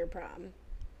senior prom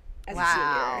as a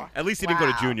Wow. At least you didn't go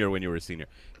to Wow. junior when you were a senior.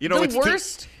 You know, senior. it's The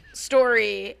worst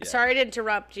story, sorry to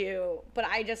interrupt you, but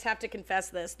I just have to confess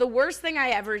this. The worst thing I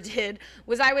ever did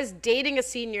was I was dating a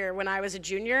senior when I was a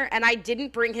junior, and I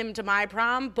didn't bring him to my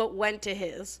prom, but went to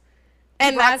his.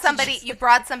 And You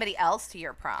brought somebody else to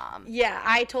your prom. Yeah,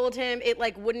 I told him it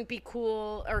wouldn't be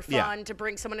cool or fun to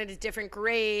bring someone in a different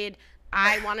grade.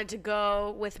 I wanted to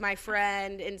go with my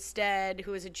friend instead,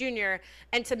 who was a junior,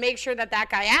 and to make sure that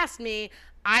guy asked me,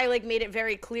 I made it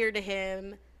very clear to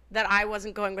him that I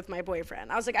wasn't going with my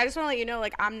boyfriend. I was like, I just want to let you know,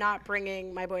 I'm not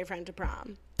bringing my boyfriend to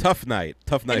prom. tough night.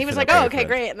 Tough night. And he was for like, that oh, okay, boyfriend.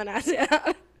 great. And then I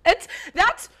was,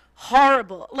 that's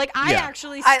horrible. I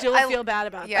actually still feel bad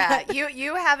about Yeah, that.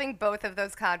 you having both of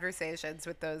those conversations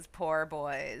with those poor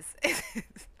boys.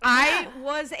 I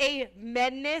was a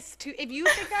menace to. If you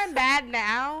think I'm bad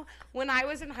now, when I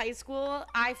was in high school,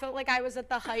 I felt like I was at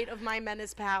the height of my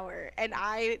menace power, and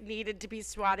I needed to be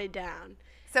swatted down.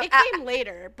 So, it came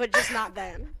later, but just not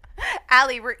then.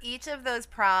 Allie, were each of those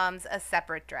proms a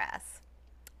separate dress?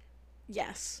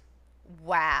 Yes,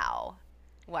 Wow.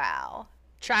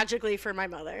 tragically for my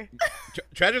mother.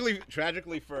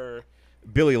 Tragically for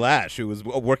Billy Lash, who was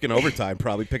working overtime,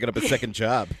 probably picking up a second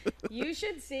job. You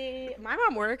should see. My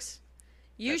mom works.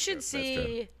 You That's should true, that's see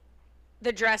true.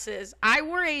 the dresses. I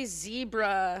wore a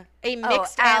Oh,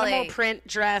 mixed Allie. animal print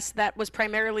dress that was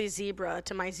primarily zebra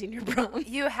to my senior prom.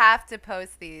 You have to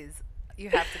post these. You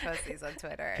have to post these on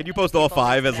Twitter. Can you post all People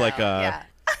 5 need as to know.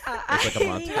 as a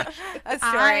montage? a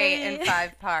story in I-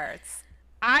 5 parts.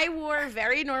 I wore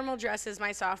very normal dresses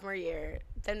my sophomore year.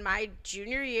 Then my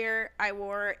junior year, I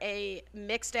wore a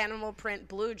mixed animal print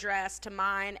blue dress to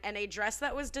mine and a dress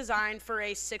that was designed for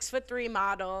a 6'3"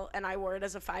 model, and I wore it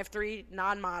as a 5'3"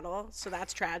 non-model, so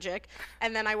that's tragic.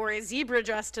 And then I wore a zebra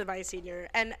dress to my senior.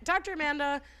 And Dr.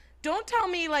 Amanda, don't tell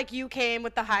me you came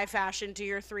with the high fashion to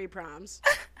your 3 proms.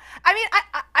 I mean,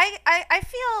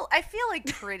 I feel like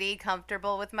pretty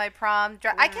comfortable with my prom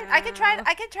dress. I can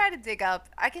try to dig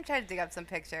up some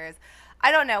pictures.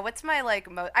 I don't know what's my like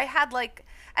I had like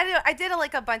I don't know, I did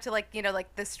like a bunch of like, you know,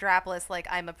 like the strapless like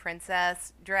I'm a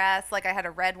princess dress. Like I had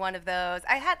a red one of those.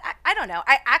 I don't know.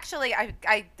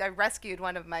 I rescued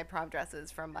one of my prom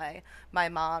dresses from my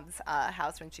mom's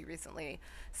house when she recently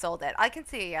sold it. I can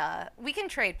see we can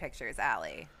trade pictures,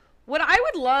 Allie. What I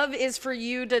would love is for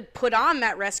you to put on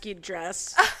that rescued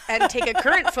dress and take a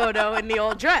current photo in the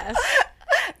old dress.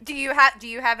 Do you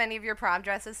have any of your prom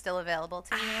dresses still available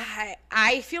to you?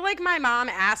 I feel like my mom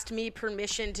asked me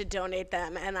permission to donate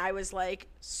them, and I was like,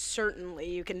 certainly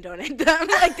you can donate them.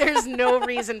 Like, there's no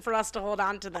reason for us to hold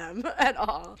on to them at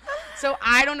all. So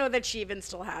I don't know that she even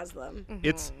still has them.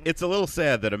 Mm-hmm. It's a little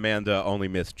sad that Amanda only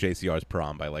missed JCR's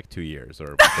prom by like 2 years.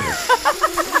 Or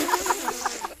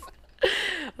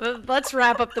Let's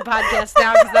wrap up the podcast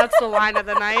now because that's the line of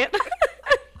the night.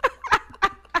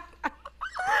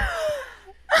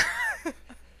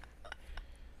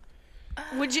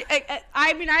 Would you?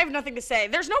 I mean, I have nothing to say.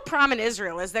 There's no prom in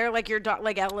Israel, is there? Like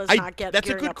like Ella's not getting. That's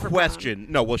a good question.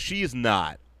 No, well, she is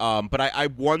not. But I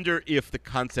wonder if the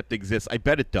concept exists. I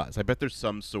bet it does. I bet there's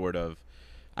some sort of.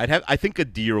 I think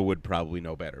Adira would probably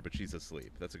know better, but she's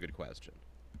asleep. That's a good question.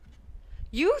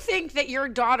 You think that your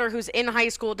daughter, who's in high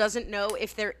school, doesn't know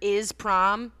if there is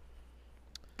prom?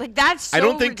 Like, that's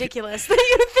so ridiculous that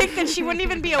you think that she wouldn't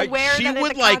even be aware that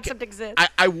the concept exists.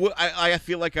 I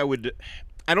feel like I would.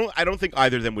 I don't think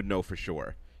either of them would know for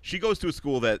sure. She goes to a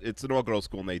school that it's an all-girls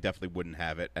school, and they definitely wouldn't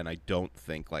have it. And I don't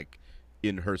think, like,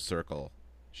 in her circle,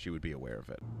 she would be aware of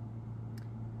it.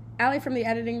 Allie from the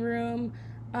editing room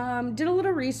did a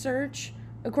little research.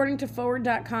 According to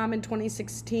Forward.com in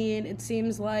 2016, it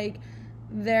seems like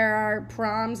there are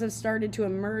proms have started to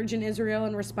emerge in Israel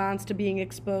in response to being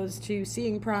exposed to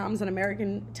seeing proms on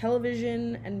American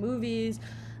television and movies.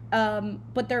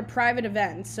 But they're private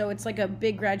events, so it's like a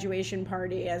big graduation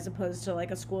party as opposed to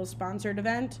like a school-sponsored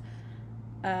event.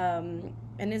 And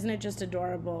isn't it just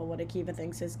adorable what Akiva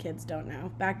thinks his kids don't know?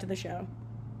 Back to the show.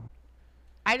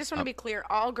 I just want to be clear: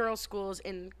 all girls' schools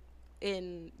in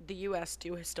the U.S.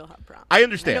 do still have prom. I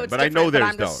understand, but I know theirs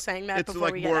I'm don't. just saying that it's before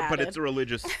like we more, get but added. it's a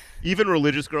religious. Even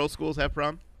religious girls' schools have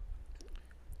prom.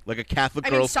 Like a Catholic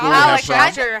girls' school Solid has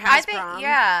prom. Church has I think prom.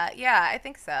 yeah, I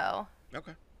think so.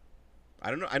 Okay. I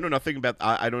don't know. I know nothing about.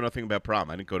 I know nothing about prom.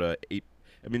 I didn't go to 8.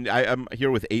 I mean, I'm here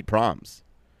with 8 proms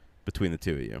between the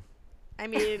two of you. I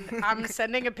mean, I'm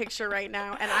sending a picture right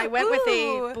now, and I went with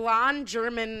a blonde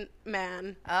German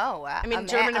man. Oh, wow. I mean,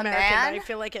 German American, but I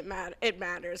feel like it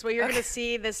matters. Well, you're going to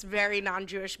see this very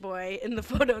non-Jewish boy in the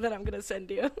photo that I'm going to send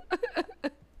you.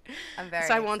 I'm very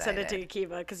So I won't send it to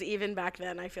Akiva, because even back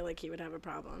then, I feel like he would have a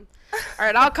problem. All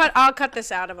right, I'll cut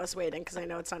this out of us waiting, because I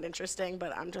know it's not interesting,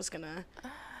 but I'm just going to...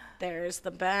 There's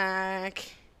the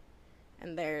back.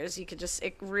 And there's, you could just,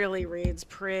 it really reads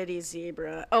pretty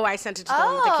zebra. Oh, I sent it to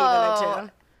them with Akiva in it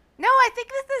too. No, I think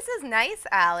this is nice,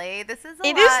 Allie. This is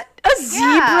It is a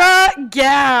zebra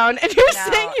gown. And you're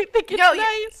saying you think it's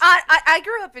nice? I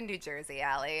grew up in New Jersey,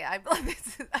 Allie.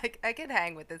 I can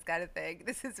hang with this kind of thing.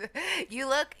 This is, you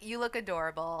look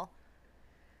adorable.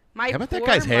 How about that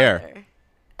guy's hair?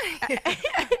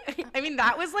 I mean,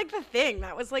 that was like the thing.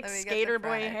 That was like skater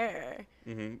boy hair.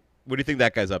 Mm-hmm. What do you think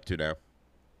that guy's up to now?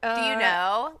 Do you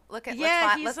know?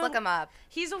 Let's look him up.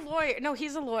 He's a lawyer. No,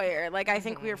 he's a lawyer. Like, I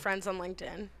think we were friends on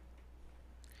LinkedIn.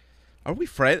 Are we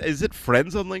friends? Is it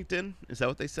friends on LinkedIn? Is that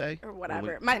what they say? Or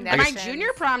whatever. My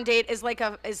junior prom date is like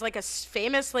a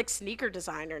famous like sneaker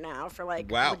designer now for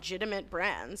like legitimate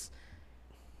brands.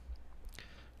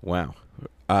 Wow.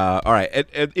 All right.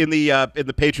 In the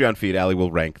Patreon feed, Allie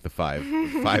will rank the five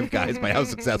guys by how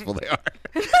successful they are.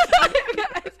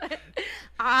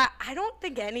 I don't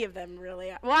think any of them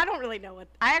really. Well, I don't really know what.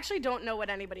 I actually don't know what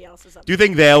anybody else is up to. Do you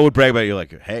think they would brag about you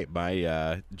like, hey,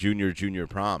 my junior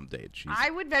prom date? She's I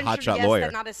would venture to guess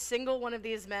that not a single one of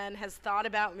these men has thought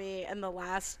about me in the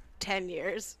last 10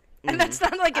 years. And that's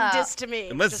not like a diss to me.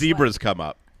 Unless zebras come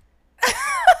up.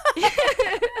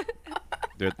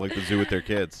 They're at like the zoo with their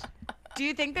kids. Do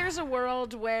you think there's a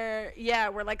world where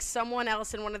like someone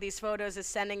else in one of these photos is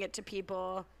sending it to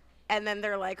people, and then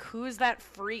they're like, who's that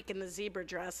freak in the zebra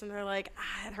dress? And they're like,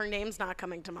 her name's not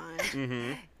coming to mind.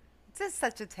 Mm-hmm. It's just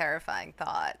such a terrifying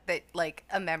thought that like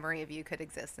a memory of you could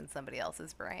exist in somebody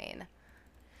else's brain.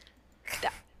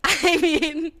 I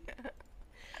mean,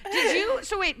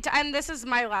 so wait, and this is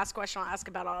my last question I'll ask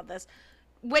about all of this.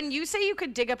 When you say you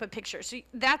could dig up a picture, so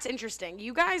that's interesting.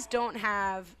 You guys don't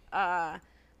have,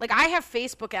 Like, I have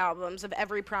Facebook albums of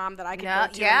every prom that I could Yeah,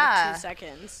 go to in yeah. like 2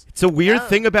 seconds. It's a weird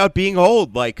thing about being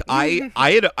old. Like I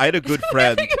had a good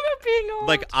friend. Think about being old.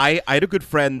 Like I had a good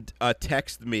friend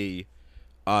text me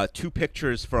 2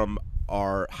 pictures from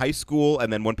our high school,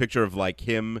 and then one picture of like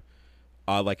him,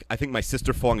 like I think my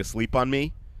sister falling asleep on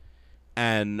me,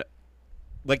 and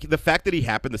like the fact that he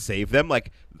happened to save them.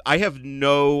 Like I have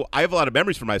a lot of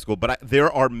memories from high school, but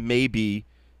there are maybe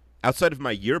outside of my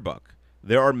yearbook,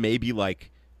 there are maybe like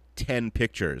 10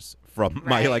 pictures from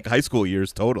my Right. like high school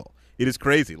years total. It is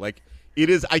crazy. Like it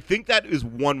is. I think that is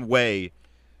one way.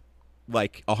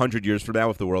 Like 100 years from now,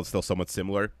 if the world's still somewhat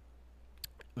similar,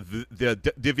 the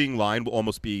divvying line will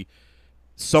almost be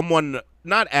someone,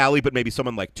 not Allie, but maybe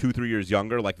someone like 2-3 years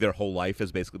younger. Like their whole life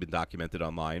has basically been documented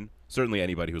online. Certainly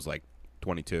anybody who's like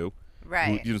 22,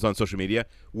 Right. who's on social media.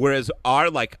 Whereas I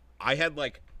had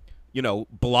like,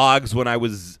 blogs when I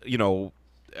was,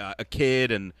 a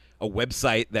kid, and a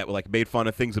website that like made fun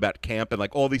of things about camp, and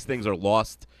like all these things are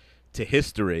lost to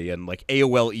history, and like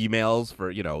AOL emails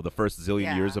for the first zillion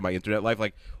Yeah. years of my internet life,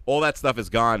 like all that stuff is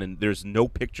gone, and there's no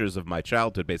pictures of my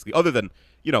childhood basically, other than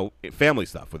family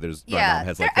stuff where my mom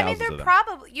has like thousands of them.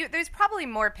 There's probably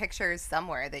more pictures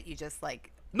somewhere that you just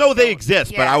like. No, they don't-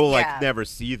 exist, but yeah, I will yeah. like never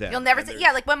see them. You'll never And see. they're-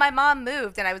 Yeah, like when my mom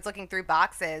moved and I was looking through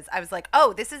boxes, I was like,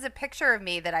 "Oh, this is a picture of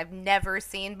me that I've never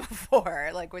seen before."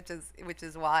 Like, which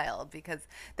is wild because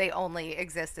they only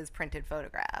exist as printed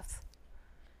photographs.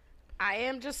 I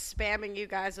am just spamming you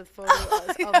guys with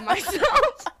photos of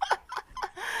myself.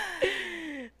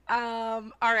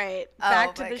 All right,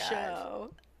 back to my the gosh.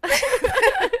 show.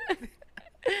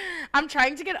 I'm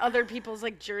trying to get other people's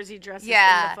like jersey dresses in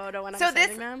Yeah. the photo when So I'm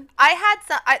sending them. I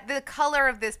had the color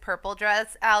of this purple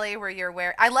dress, Allie, where you're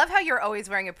wearing. I love how you're always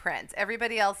wearing a print.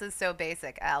 Everybody else is so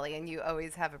basic, Allie, and you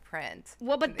always have a print.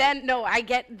 Well, but then no, I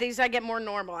get more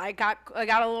normal. I got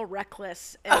a little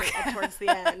reckless towards the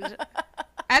end.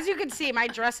 As you can see, my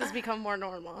dress has become more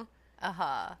normal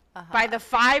by the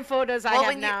 5 photos I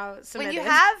have now submitted.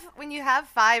 When you have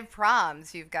 5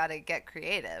 proms, you've got to get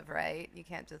creative, right? You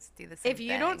can't just do the same If you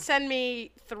thing. don't send me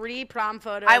 3 prom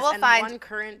photos I will and find- 1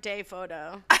 current day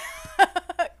photo,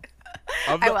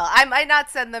 Of I the- will. I might not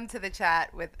send them to the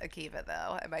chat with Akiva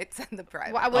though. I might send them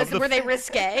private. were they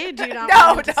risque? Do you not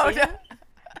No, want them to see no. it?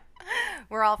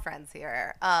 We're all friends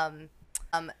here.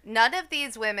 None of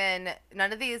these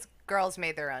girls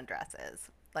made their own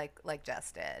dresses like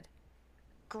Jess did.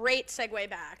 Great segue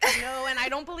back. No, and I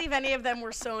don't believe any of them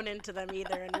were sewn into them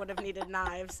either and would have needed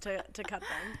knives to cut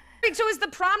them. Wait, so is the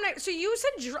prom night, so you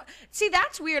said, see,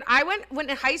 that's weird. I went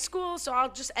in high school, so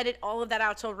I'll just edit all of that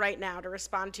out till right now to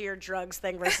respond to your drugs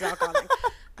thing versus alcohol thing.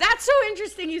 That's so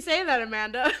interesting you say that,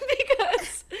 Amanda,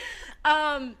 because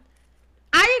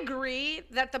I agree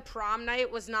that the prom night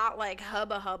was not like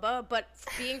hubba hubba, but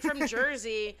being from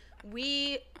Jersey,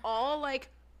 we all like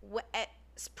at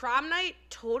prom night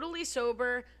totally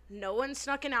sober. No one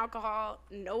snuck in alcohol.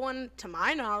 No one, to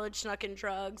my knowledge, snuck in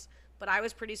drugs. But I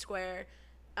was pretty square,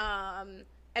 and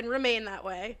remain that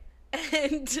way.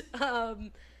 And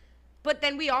but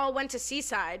then we all went to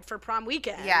Seaside for prom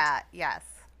weekend. Yeah. Yes.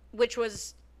 Which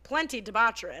was plenty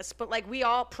debaucherous, but like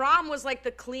prom was like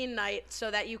the clean night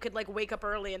so that you could like wake up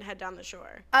early and head down the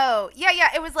shore. Oh, yeah.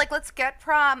 It was like, let's get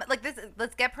prom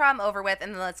over with,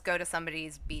 and then let's go to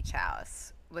somebody's beach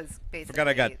house. Was basically.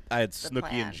 Forgot I had the Snooki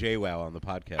plan. and JWoww on the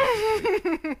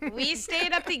podcast. We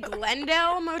stayed at the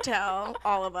Glendale Motel,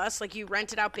 all of us. Like, you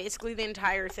rented out basically the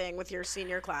entire thing with your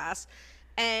senior class.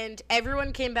 And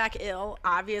everyone came back ill,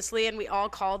 obviously, and we all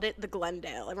called it the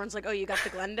Glendale. Everyone's like, "Oh, you got the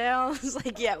Glendale?" I was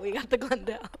like, "Yeah, we got the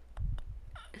Glendale."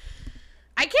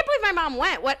 I can't believe my mom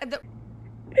went.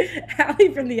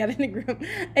 Allie from the editing room.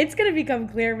 It's gonna become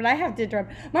clear, but I have to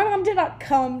interrupt. My mom did not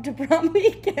come to prom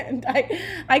weekend.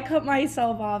 I cut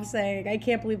myself off saying I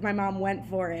can't believe my mom went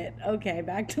for it. Okay,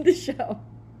 back to the show.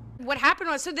 What happened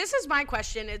was, so this is my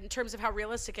question in terms of how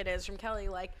realistic it is from Kelly.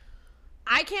 Like,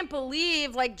 I can't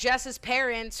believe like Jess's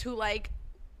parents, who like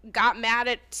got mad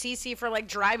at Cece for like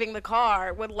driving the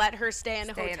car, would let her stay in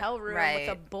a hotel room with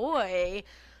a boy.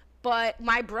 But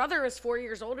my brother is 4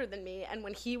 years older than me, and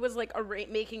when he was like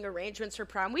making arrangements for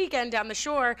prom weekend down the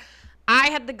shore, I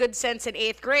had the good sense in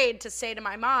 8th grade to say to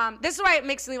my mom, this is why it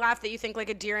makes me laugh that you think like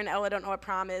Adir and Ella don't know what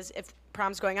prom is if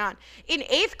prom's going on. In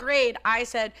 8th grade, I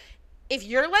said, if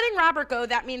you're letting Robert go,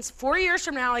 that means 4 years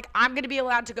from now, like, I'm going to be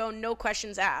allowed to go, no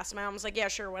questions asked. My mom was like, yeah,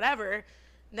 sure, whatever.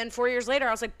 And then 4 years later,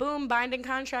 I was like, boom, binding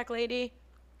contract, lady.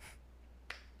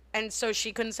 And so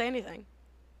she couldn't say anything.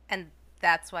 And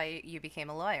that's why you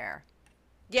became a lawyer.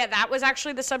 Yeah, that was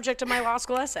actually the subject of my law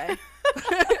school essay.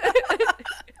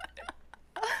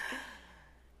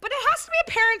 But it has has to be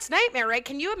a parent's nightmare, right?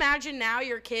 Can you imagine now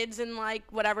your kids in like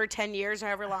whatever 10 years,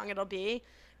 however long it'll be,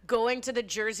 going to the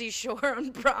Jersey Shore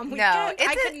on prom weekend?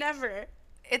 I could never.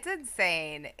 It's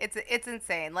insane. It's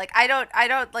insane. Like I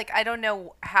don't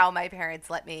know how my parents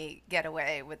let me get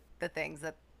away with the things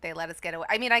that they let us get away.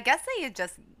 I mean, I guess they had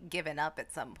just given up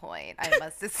at some point, I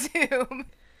must assume.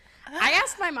 I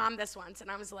asked my mom this once,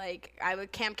 and I was like, I'm a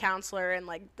camp counselor, and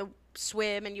like the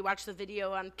swim, and you watch the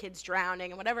video on kids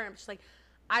drowning and whatever. And I'm just like,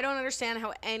 I don't understand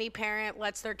how any parent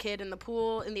lets their kid in the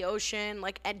pool, in the ocean,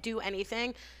 like, and do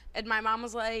anything. And my mom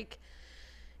was like,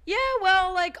 yeah,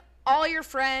 well, like, all your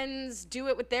friends do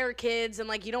it with their kids, and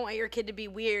like you don't want your kid to be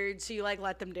weird, so you like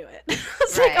let them do it. I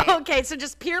was like, okay, so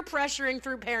just peer pressuring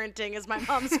through parenting is my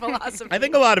mom's philosophy. I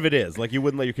think a lot of it is like you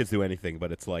wouldn't let your kids do anything,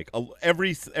 but it's like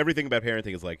everything about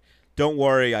parenting is like, don't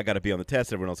worry, I got to be on the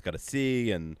test. Everyone else got to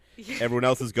see, and everyone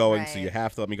else is going, so you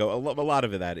have to let me go. A lot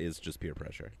of that is just peer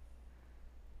pressure.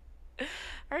 All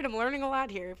right, I'm learning a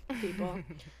lot here, people.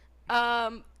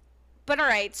 But all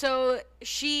right, so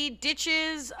she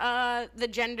ditches the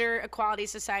Gender Equality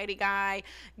Society guy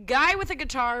with a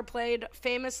guitar, played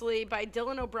famously by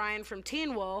Dylan O'Brien from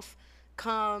Teen Wolf,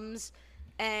 comes,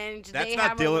 and they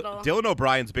have Dylan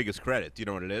O'Brien's biggest credit. Do you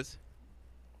know what it is?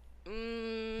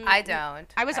 I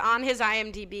don't. I was on his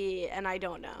IMDb, and I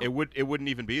don't know. It wouldn't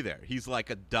even be there. He's like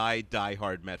a die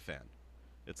hard Met fan.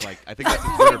 It's like I think that's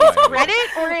his Twitter bio.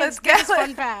 Reddit or his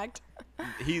fun fact?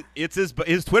 It's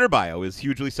his Twitter bio is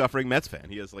hugely suffering Mets fan.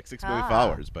 He has like 6 million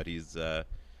followers, but he's a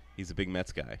big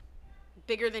Mets guy.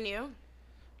 Bigger than you?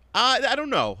 I don't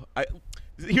know.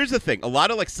 Here's the thing: a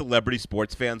lot of like celebrity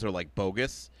sports fans are like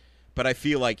bogus, but I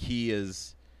feel like he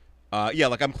is.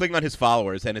 Like I'm clicking on his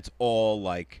followers, and it's all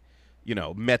like,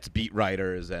 Mets beat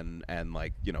writers and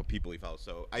like people he follows.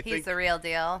 So I think he's the real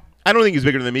deal. I don't think he's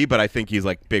bigger than me, but I think he's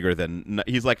like bigger than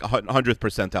he's like 100th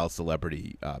percentile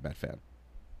celebrity Met fan.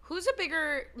 Who's a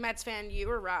bigger Mets fan, you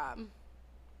or Rob?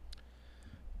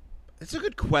 It's a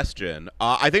good question.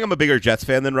 I think I'm a bigger Jets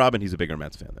fan than Rob, and he's a bigger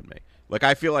Mets fan than me. Like,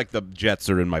 I feel like the Jets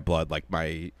are in my blood. Like,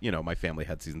 my family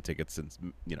had season tickets since,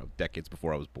 decades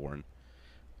before I was born.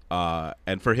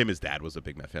 And for him, his dad was a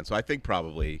big Mets fan. So I think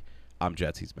probably I'm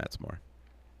Jets, he's Mets more.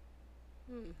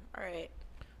 All right.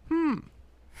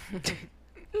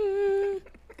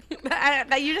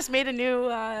 You just made a new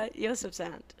Yosef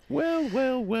sound. Well.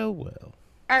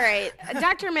 All right.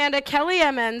 Dr. Amanda, Kelly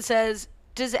MN says,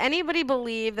 does anybody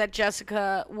believe that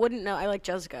Jessica wouldn't know? I like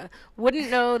Jessica.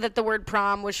 Wouldn't know that the word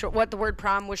prom was what the word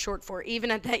prom was short for, even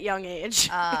at that young age.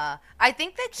 I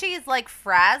think that she's like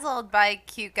frazzled by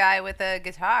cute guy with a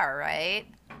guitar, right?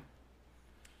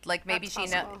 Like maybe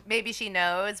maybe she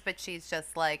knows, but she's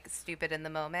just like stupid in the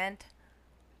moment.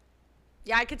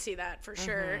 Yeah, I could see that for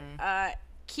sure.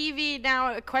 Kiwi,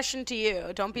 now a question to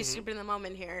you. Don't be stupid in the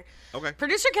moment here. Okay.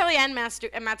 Producer Kelly and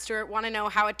Matt Stewart want to know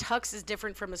how a tux is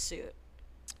different from a suit.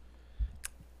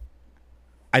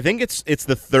 I think it's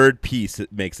the third piece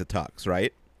that makes a tux,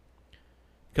 right?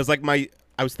 Because like I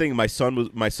was thinking my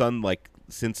son like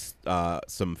since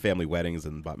some family weddings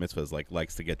and bat mitzvahs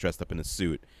likes to get dressed up in a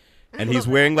suit, and he's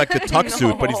wearing like the tux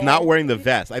suit, but he's not wearing the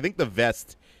vest. I think the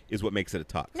vest is what makes it a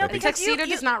tux. No, the tuxedo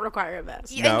does not require a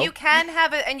vest. No? And you can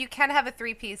have a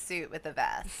 3-piece suit with a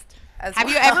vest. Have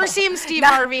you ever seen Steve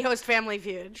Harvey host Family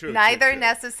Feud? True, Neither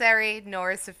necessary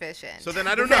nor sufficient. So then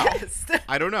I don't know.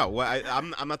 I don't know. Well,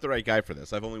 I'm not the right guy for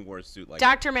this. I've only worn a suit like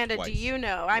Dr. Amanda, twice. do you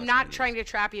know? I'm not trying to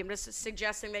trap you. I'm just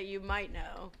suggesting that you might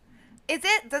know.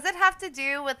 Does it have to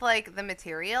do with like the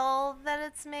material that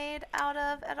it's made out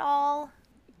of at all?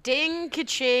 Ding,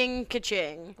 ka-ching,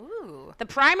 ka-ching. Ooh. The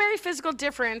primary physical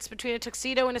difference between a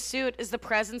tuxedo and a suit is the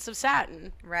presence of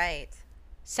satin. Right.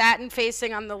 Satin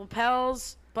facing on the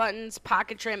lapels, buttons,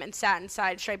 pocket trim, and satin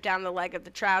side stripe down the leg of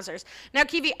the trousers. Now,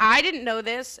 Kiwi, I didn't know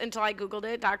this until I Googled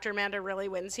it. Dr. Amanda really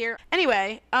wins here.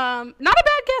 Anyway, not a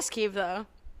bad guess, Kiwi, though.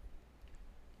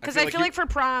 Because I feel like for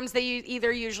proms, they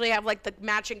either usually have like the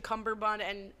matching cummerbund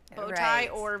and bow tie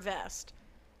or vest.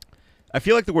 I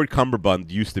feel like the word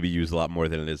cummerbund used to be used a lot more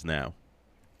than it is now.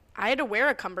 I had to wear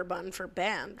a cummerbund for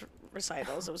band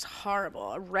recitals. It was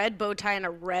horrible. A red bow tie and a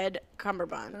red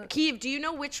cummerbund. Keeve, do you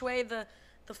know which way the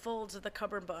folds of the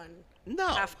cummerbund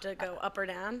have to go, up or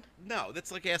down? No,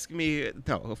 that's like asking me.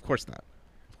 No, of course not.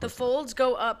 The folds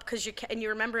go up because and you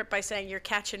remember it by saying you're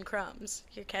catching crumbs.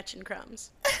 You're catching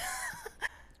crumbs.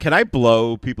 Can I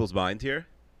blow people's mind here?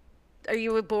 Are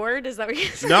you bored? Is that what you're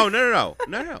saying?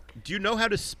 No. Do you know how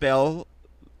to spell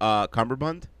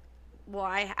cummerbund? Well,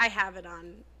 I have it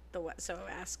on so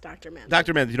ask Dr. Amanda.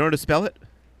 Dr. Amanda, do you know how to spell it?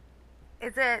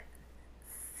 Is it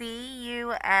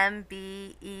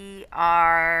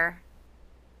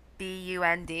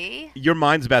B-U-N-D? Your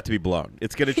mind's about to be blown.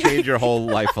 It's going to change your whole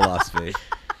life philosophy.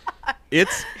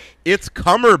 It's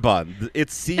cummerbund.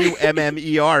 It's C-U-M-M-E-R-B-U-N-D.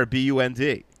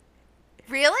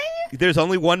 Really? There's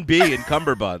only one B in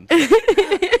cummerbund.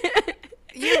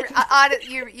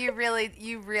 You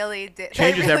really did.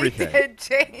 Changes really everything. Did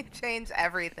change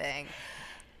everything.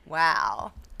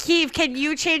 Wow. Keeve, can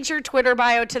you change your Twitter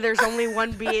bio to "There's only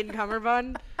one B in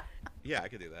cummerbund"? Yeah, I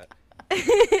could do that.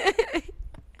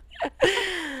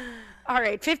 All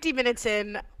right, 50 minutes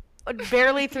in,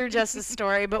 barely through Jess's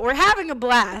story, but we're having a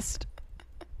blast.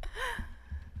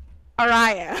 Or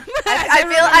I am. I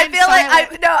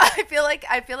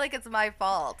feel like it's my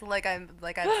fault. Like I'm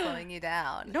slowing you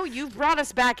down. No, you've brought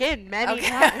us back in many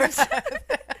times.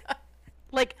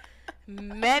 Like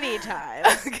many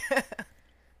times. Okay.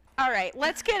 All right,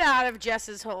 let's get out of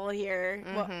Jess's hole here.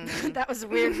 Well, that was a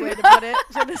weird way to put it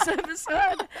for this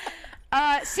episode.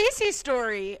 Cece's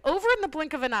story, over in the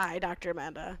blink of an eye, Dr.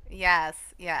 Amanda. Yes.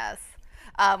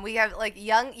 We have like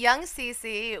young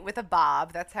Cece with a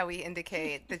bob. That's how we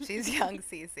indicate that she's young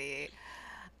Cece.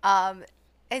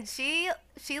 And she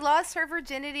lost her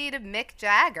virginity to Mick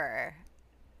Jagger.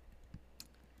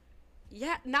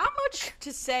 Yeah, not much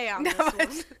to say on this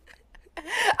one.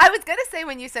 I was gonna say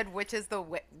when you said which is the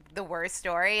worst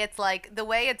story, it's like the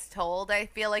way it's told. I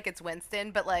feel like it's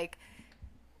Winston, but like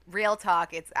real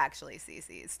talk, it's actually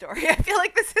Cece's story. I feel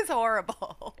like this is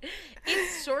horrible.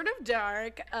 It's sort of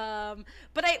dark,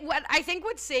 but I think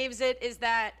what saves it is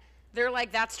that they're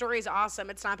like, that story's awesome.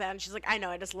 It's not bad. And she's like, I know,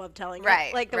 I just love telling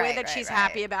it. Like the way that she's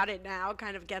happy about it now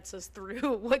kind of gets us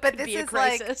through what could be a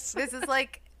crisis. This is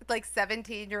like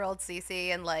 17-year-old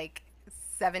Cece and like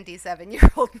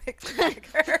 77-year-old Mick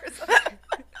Jagger.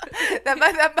 that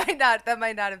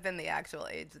might not have been the actual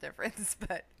age difference,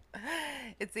 but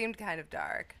it seemed kind of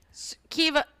dark.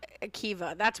 Kiva,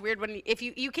 that's weird. When if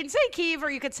you can say Keeve or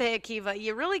you could say Akiva,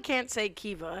 you really can't say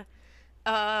Kiva.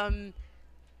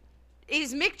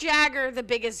 Is Mick Jagger the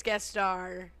biggest guest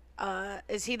star?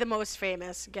 Is he the most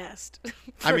famous guest?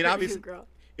 I mean, obviously,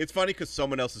 it's funny because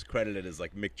someone else is credited as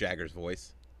like Mick Jagger's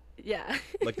voice. Yeah.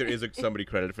 Like there is somebody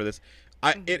credited for this.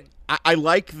 I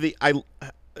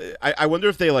wonder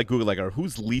if they like Google like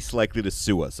who's least likely to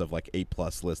sue us of like A+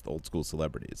 list old school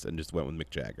celebrities and just went with Mick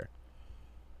Jagger.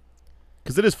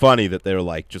 Because it is funny that they're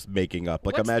like just making up.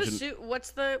 Like imagine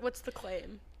what's the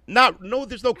claim?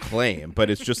 There's no claim, but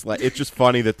it's just like it's just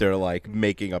funny that they're like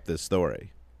making up this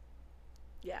story.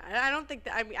 Yeah, I don't think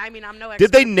that. I mean, I'm no expert.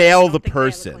 Did they nail the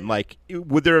person? Like,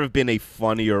 would there have been a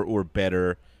funnier or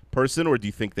better person, or do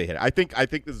you think they hit it? I think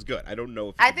this is good. I don't know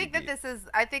if I think that this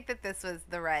was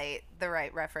the right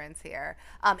reference here.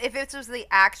 If it was the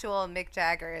actual Mick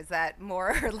Jagger, is that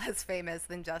more or less famous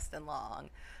than Justin Long?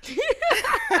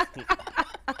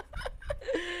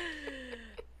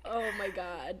 Oh my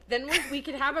God! Then we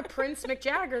could have a Prince Mick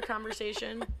Jagger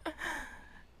conversation.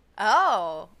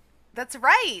 Oh, that's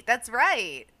right.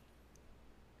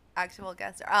 Actual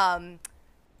guest. I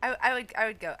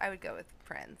would go with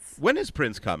Prince. When is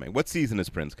Prince coming? What season is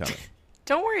Prince coming?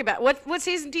 Don't worry about it. What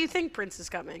season do you think Prince is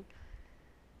coming?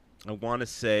 I want to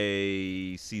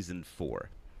say season 4.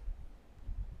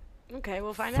 Okay,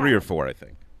 we'll find 3 out. or 4, I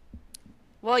think.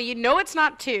 Well, you know it's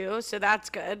not 2, so that's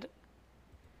good.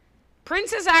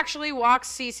 Princess actually walks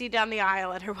Cece down the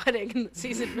aisle at her wedding in the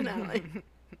season finale.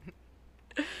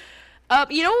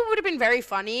 You know what would have been very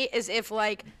funny is if,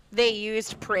 like, they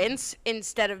used Prince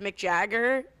instead of Mick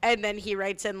Jagger, and then he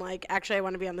writes in, like, actually, I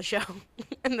want to be on the show.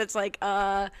 And it's like,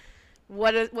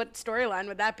 what storyline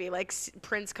would that be? Like,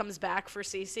 Prince comes back for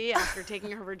Cece after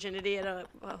taking her virginity at a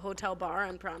hotel bar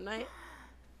on prom night?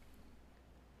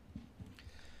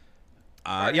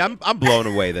 Yeah, I'm blown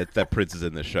away that Prince is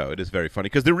in this show. It is very funny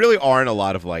because there really aren't a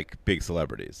lot of like big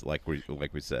celebrities, like we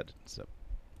said. So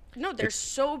no, there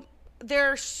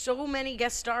are so many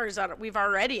guest stars that we've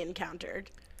already encountered.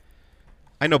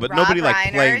 I know, but Rob nobody like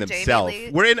Reiner, playing Jamie themselves.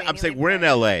 Lee- I'm saying we're in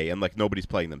LA and like nobody's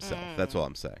playing themselves. That's all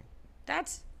I'm saying.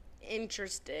 That's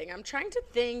interesting. I'm trying to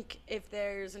think if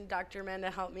there's, and Dr.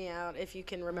 Amanda, help me out if you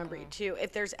can remember too,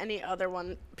 if there's any other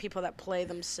people that play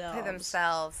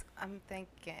themselves. I'm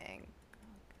thinking.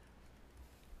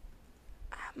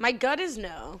 My gut is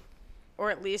no, or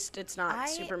at least it's not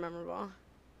super memorable.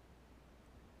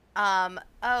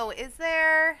 Oh, is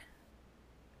there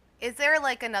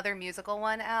like another musical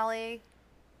one, Allie?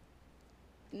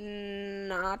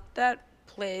 Not that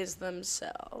plays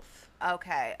themselves.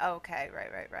 Okay,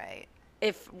 right.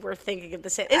 If we're thinking of the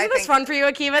same, isn't this fun for you,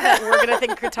 Akiva? That we're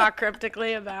gonna talk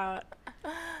cryptically about.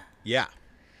 Yeah.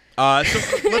 So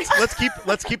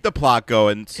let's keep the plot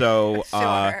going. So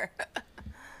Sure.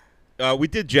 we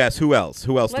did Jess. Who else?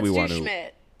 Who else do we Let's want do to?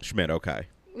 Schmidt. Schmidt. Okay.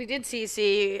 We did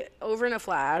CC over in a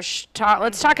flash.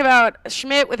 Let's talk about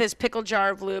Schmidt with his pickle jar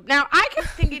of lube. Now, I kept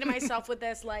thinking to myself with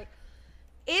this, like,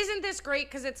 isn't this great?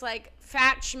 Because it's like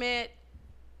fat Schmidt.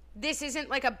 This isn't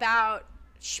like about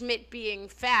Schmidt being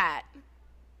fat.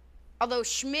 Although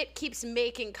Schmidt keeps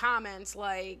making comments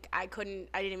like, I didn't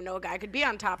even know a guy could be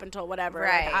on top until whatever.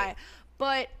 Right. Like,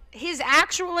 but his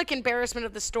actual, like, embarrassment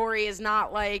of the story is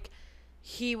not like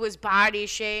he was body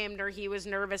shamed or he was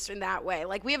nervous in that way.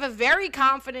 Like, we have a very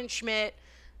confident Schmidt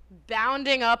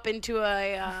bounding up into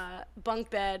a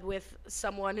bunk bed with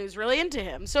someone who's really into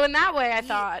him. So in that way, I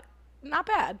thought, not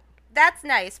bad. That's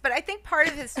nice, but I think part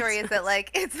of his story is that,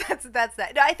 like, that's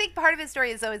that. No, I think part of his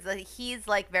story is always that he's,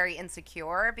 like, very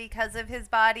insecure because of his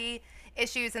body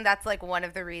issues, and that's, like, one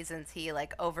of the reasons he,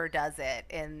 like, overdoes it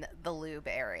in the lube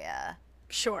area.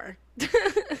 Sure. You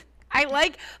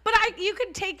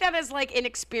could take that as, like,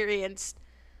 inexperienced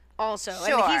also.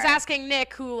 Sure. And he's asking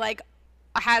Nick, who, like,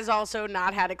 has also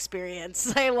not had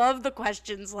experience. I love the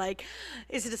questions like,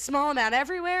 is it a small amount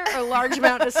everywhere or a large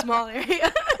amount in a small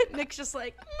area? Nick's just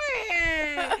like,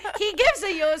 meh. He gives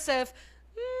a Yosef,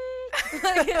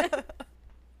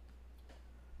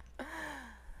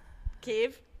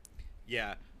 Keeve?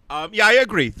 Yeah. Yeah, I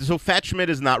agree. So Fat Schmidt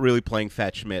is not really playing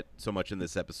Fat Schmidt so much in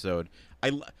this episode.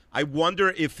 I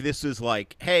wonder if this is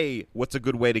like, hey, what's a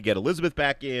good way to get Elizabeth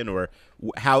back in, or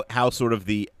how sort of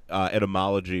the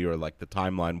etymology or like the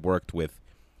timeline worked with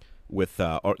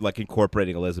or like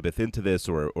incorporating Elizabeth into this,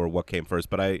 or what came first.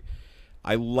 But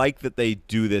I like that they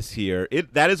do this here.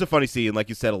 That is a funny scene, like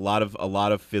you said, a lot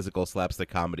of physical slapstick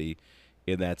comedy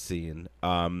in that scene.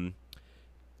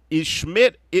 Is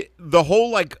Schmidt the whole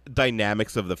like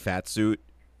dynamics of the fat suit?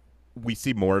 We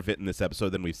see more of it in this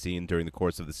episode than we've seen during the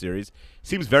course of the series.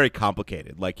 Seems very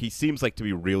complicated. Like, he seems like to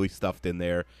be really stuffed in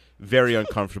there, very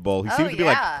uncomfortable. He seems to be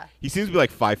like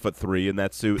 5'3" in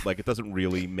that suit. Like, it doesn't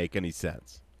really make any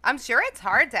sense. I'm sure it's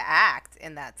hard to act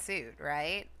in that suit,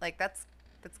 right? Like, that's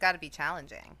got to be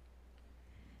challenging.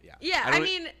 Yeah, I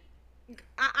mean,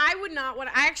 I would not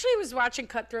want. I actually was watching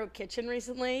Cutthroat Kitchen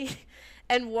recently,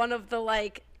 and one of the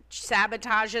like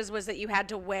sabotages was that you had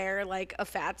to wear like a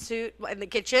fat suit in the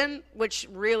kitchen, which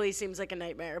really seems like a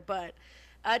nightmare. But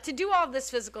to do all this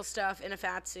physical stuff in a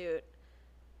fat suit,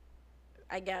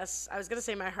 I guess I was gonna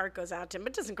say my heart goes out to him,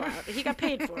 but it doesn't go out. He got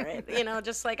paid for it,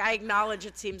 just like I acknowledge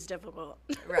it seems difficult.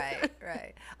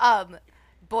 Right.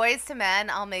 Boys to Men,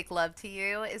 I'll Make Love to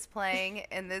You is playing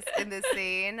in this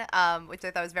scene, which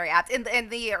I thought was very apt. In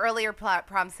the earlier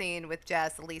prom scene with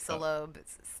Jess, Lisa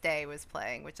Loeb's Stay was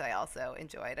playing, which I also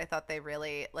enjoyed. I thought they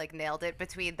really like nailed it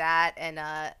between that and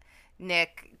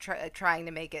Nick trying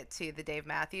to make it to the Dave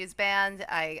Matthews Band.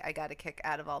 I got a kick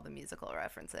out of all the musical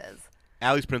references.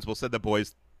 Allie's principal said the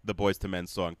Boys to Men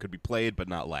song could be played but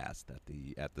not last at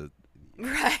the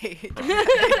Right.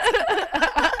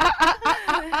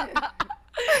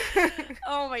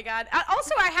 Oh my God.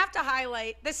 Also, I have to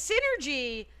highlight the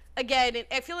synergy. Again,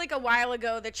 I feel like a while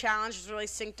ago the challenge was really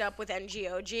synced up with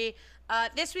NGOG.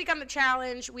 This week on the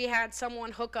challenge, we had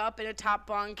someone hook up in a top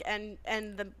bunk, and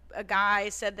a guy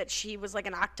said that she was like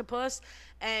an octopus,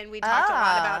 and we talked a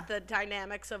lot about the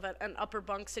dynamics of an upper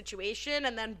bunk situation,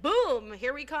 and then boom,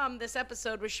 here we come, this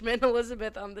episode with Schmidt and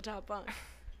Elizabeth on the top bunk.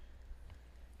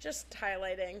 Just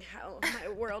highlighting how my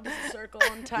world is a circle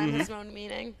and time has no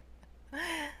meaning.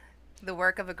 The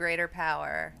work of a greater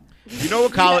power. You know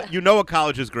a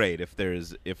college is great if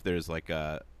there's like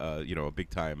a big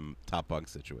time top bunk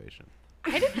situation.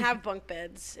 I didn't have bunk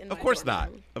beds in my dorm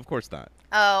room. Of course not.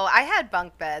 Oh, I had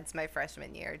bunk beds my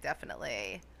freshman year,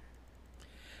 definitely.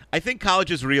 I think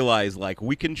colleges realize like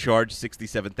we can charge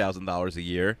 $67,000 a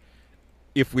year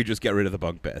if we just get rid of the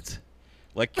bunk beds.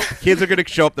 Like, kids are going to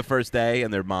show up the first day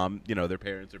and their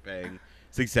parents are paying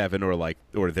 $67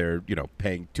 or they're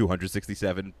paying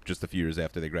 $267 just a few years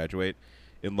after they graduate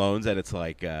in loans, and it's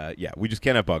like we just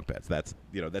can't have bunk beds. That's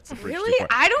the bridge really. too far.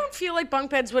 I don't feel like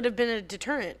bunk beds would have been a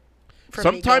deterrent.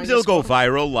 Sometimes it'll go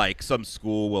viral. Like some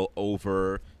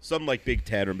like Big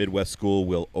Ten or Midwest school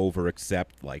will over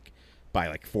accept like by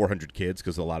like 400 kids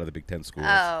because a lot of the Big Ten schools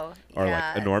are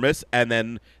like enormous, and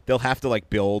then they'll have to like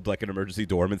build like an emergency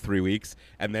dorm in 3 weeks,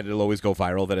 and then it'll always go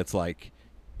viral that it's like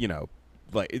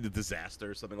like a disaster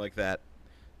or something like that.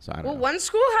 So I don't know. One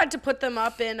school had to put them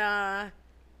up in a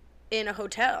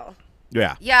hotel.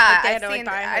 Yeah. Yeah, Like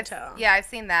I've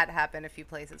seen that happen a few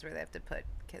places where they have to put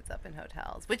kids up in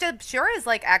hotels, which I'm sure is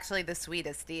like actually the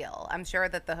sweetest deal. I'm sure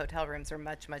that the hotel rooms are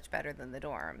much, much better than the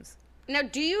dorms. Now,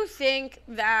 do you think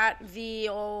that the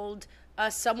old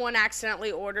someone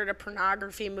accidentally ordered a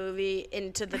pornography movie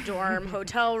into the dorm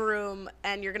hotel room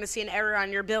and you're going to see an error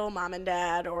on your bill, mom and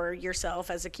dad, or yourself,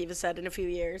 as Akiva said, in a few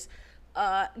years,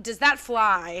 Does that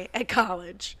fly at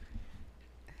college?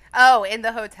 Oh, in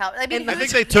the hotel. I mean, I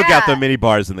think they took out the mini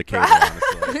bars in the cable,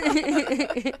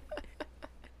 honestly.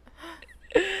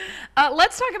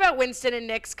 Let's talk about Winston and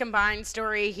Nick's combined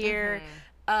story here.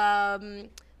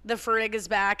 The Ferrig is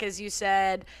back, as you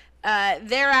said.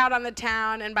 They're out on the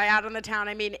town, and by out on the town,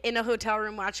 I mean in a hotel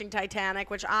room watching Titanic,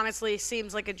 which honestly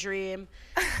seems like a dream.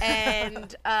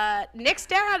 And Nick's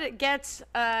dad gets,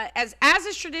 as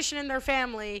is tradition in their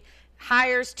family,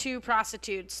 hires 2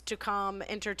 prostitutes to come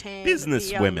entertain Business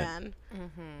the young women.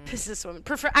 men.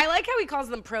 Businesswomen. I like how he calls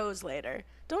them pros later.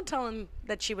 Don't tell him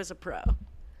that she was a pro.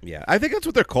 Yeah, I think that's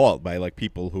what they're called by like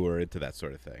people who are into that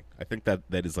sort of thing. I think that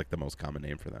is like the most common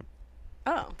name for them.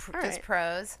 Oh, all Just right.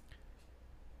 pros.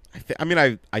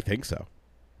 I think so.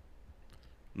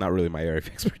 Not really my area of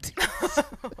expertise.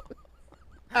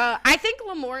 I think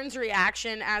Lamorne's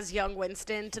reaction as young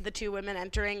Winston to the 2 women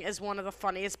entering is one of the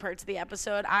funniest parts of the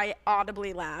episode. I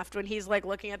audibly laughed when he's like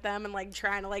looking at them and like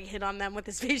trying to like hit on them with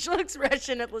his facial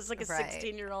expression. It was like a Right.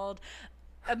 16-year-old,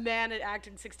 a man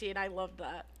acting 16. I loved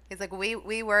that. He's like,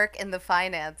 we work in the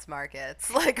finance markets.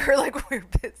 Like, we're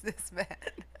businessmen.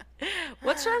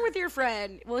 What's wrong with your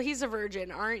friend? Well, he's a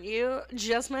virgin, aren't you?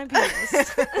 Just my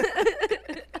penis.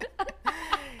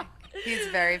 He's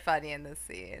very funny in this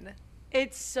scene.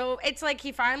 It's like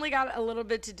he finally got a little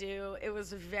bit to do. It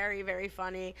was very, very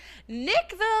funny.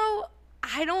 Nick, though,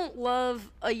 I don't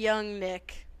love a young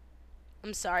Nick.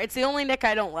 I'm sorry. It's the only Nick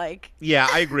I don't like. Yeah,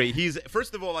 I agree. He's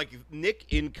first of all, like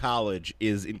Nick in college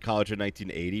is in college in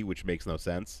 1980, which makes no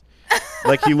sense.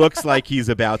 Like he looks like he's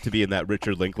about to be in that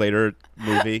Richard Linklater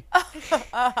movie.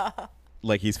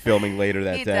 Like he's filming later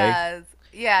that He day. does.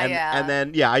 Yeah, yeah. And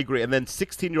then I agree. And then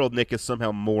 16-year-old Nick is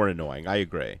somehow more annoying. I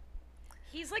agree.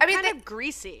 He's like I mean, kind of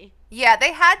greasy. Yeah,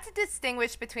 they had to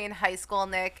distinguish between high school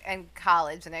Nick and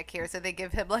college Nick here, so they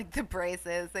give him like the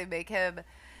braces. They make him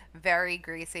very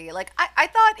greasy. Like I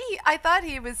thought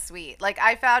he was sweet. Like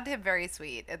I found him very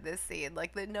sweet in this scene.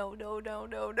 Like the no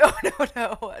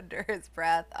under his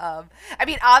breath. I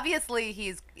mean, obviously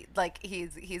he's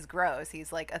gross.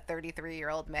 He's like a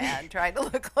 33-year-old man trying to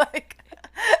look like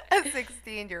a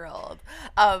 16-year-old.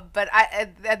 But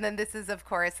and then this is of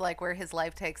course like where his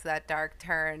life takes that dark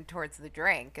turn towards the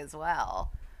drink as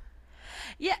well.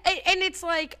 Yeah, and it's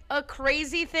like a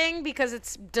crazy thing because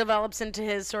it develops into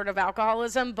his sort of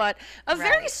alcoholism, but a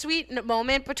very Right. sweet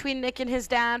moment between Nick and his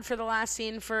dad for the last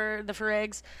scene for the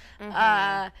Ferrigs.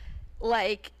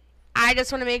 Like, I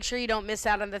just want to make sure you don't miss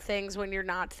out on the things when you're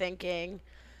not thinking,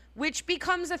 which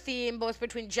becomes a theme both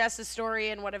between Jess's story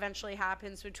and what eventually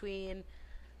happens between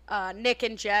Nick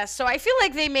and Jess. So I feel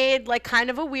like they made like kind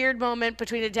of a weird moment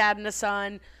between a dad and a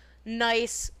son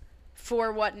nice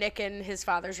for what Nick and his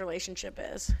father's relationship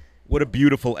is. What a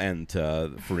beautiful end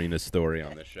to Farina's story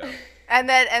on this show. And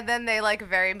then they like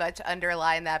very much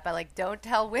underline that by like, don't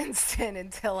tell Winston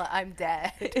until I'm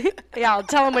dead. Yeah, I'll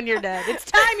tell him when you're dead. It's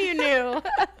time you knew.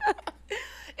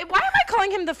 Why am I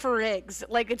calling him the Ferrigs?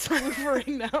 Like it's like Ferrig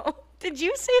now. Did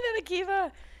you say that,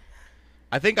 Akiva?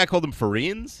 I think I called them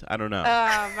Farines. I don't know.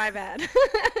 Oh, my bad.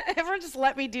 Everyone just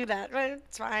let me do that.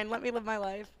 It's fine. Let me live my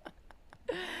life.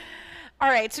 All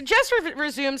right, so Jess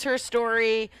resumes her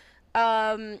story.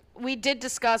 We did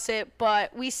discuss it,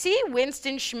 but we see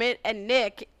Winston, Schmidt, and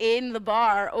Nick in the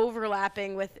bar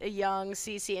overlapping with a young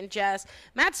Cece and Jess.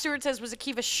 Matt Stewart says, was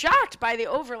Akiva shocked by the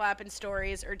overlap in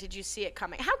stories, or did you see it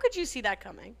coming? How could you see that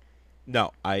coming?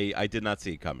 No, I did not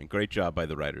see it coming. Great job by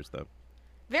the writers, though.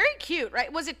 Very cute,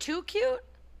 right? Was it too cute?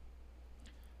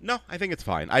 No, I think it's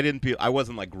fine. I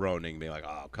wasn't like groaning, being like,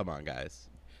 "Oh, come on, guys."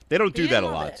 They don't do You that a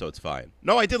didn't love lot, it. so it's fine.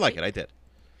 No, I did like it. I did.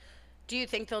 Do you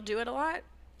think they'll do it a lot?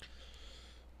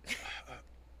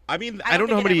 I mean, I I don't don't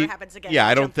know how think it many. ever happens again. Yeah,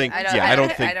 I don't Jump think. in. I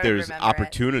don't think I don't there's remember it.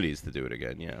 opportunities to do it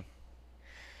again. Yeah.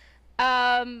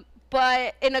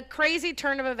 But in a crazy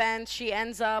turn of events, she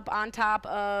ends up on top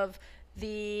of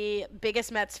the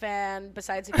biggest Mets fan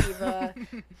besides Akiva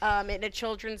in a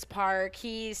children's park.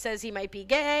 He says he might be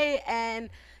gay, and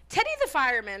Teddy the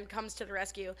fireman comes to the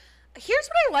rescue. Here's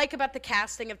what I like about the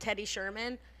casting of Teddy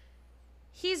Sherman.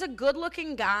 He's a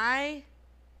good-looking guy.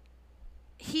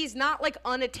 He's not, like,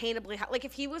 unattainably hot. Like,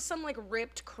 if he was some, like,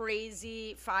 ripped,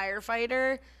 crazy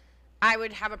firefighter, I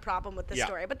would have a problem with the Yeah.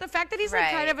 story. But the fact that he's,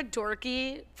 like, kind Right. of a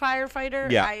dorky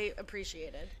firefighter, Yeah. I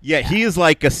appreciated. Yeah, he is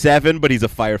like a 7, but he's a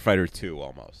firefighter 2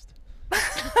 almost.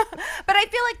 But I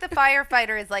feel like the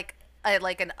firefighter is like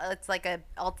it's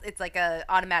like a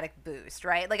automatic boost,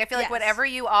 right? Like I feel like Yes. whatever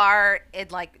you are in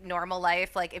like normal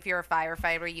life, like if you're a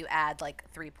firefighter, you add like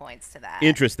 3 points to that.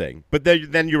 Interesting, but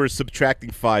then you were subtracting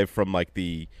 5 from like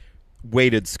the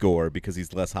weighted score because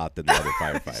he's less hot than the other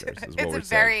firefighters. Is what we're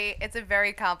saying. It's a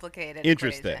very complicated.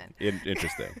 Interesting. equation.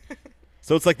 Interesting.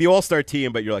 So it's like the all-star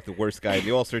team, but you're like the worst guy in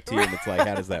the all-star team. It's like,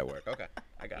 how does that work? Okay,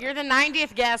 I got You're it. the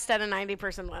 90th guest at a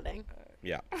 90-person wedding.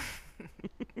 Yeah.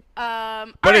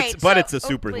 But It's a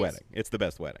super wedding. It's the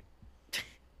best wedding.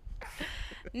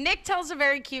 Nick tells a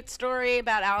very cute story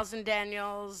about Allison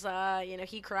Daniels.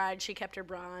 He cried. She kept her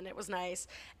bra on. It was nice.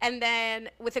 And then,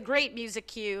 with a great music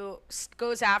cue,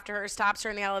 goes after her, stops her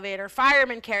in the elevator.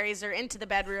 Fireman carries her into the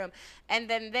bedroom. And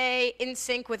then they, in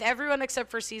sync with everyone except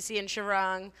for Cece and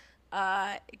Shavrang,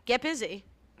 get busy.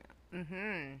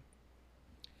 Mm-hmm.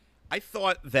 I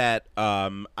thought that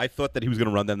he was going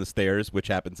to run down the stairs, which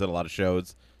happens in a lot of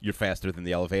shows. You're faster than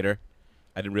the elevator.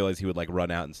 I didn't realize he would, like,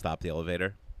 run out and stop the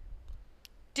elevator.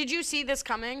 Did you see this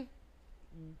coming?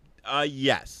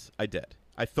 Yes, I did.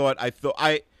 I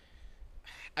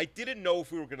didn't know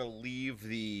if we were going to leave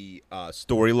the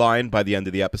storyline by the end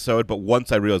of the episode, but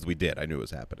once I realized we did, I knew it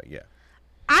was happening, yeah.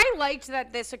 I liked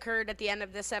that this occurred at the end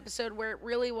of this episode where it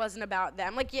really wasn't about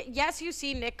them. Like, yes, you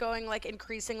see Nick going, like,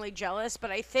 increasingly jealous,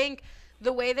 but I think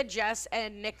the way that Jess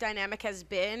and Nick dynamic has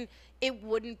been, it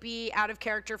wouldn't be out of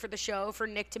character for the show for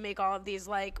Nick to make all of these,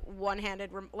 like,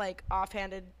 one-handed, like,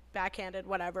 offhanded, backhanded,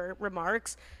 whatever,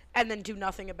 remarks, and then do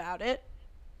nothing about it.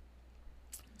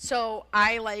 So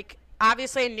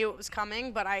obviously I knew it was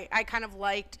coming, but I kind of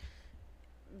liked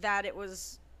that it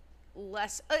was a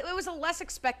less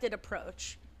expected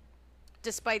approach,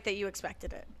 despite that you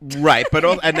expected it. Right, but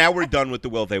and now we're done with the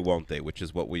will they, won't they, which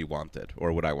is what we wanted,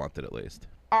 or what I wanted at least.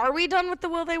 Are we done with the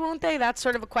will they, won't they? That's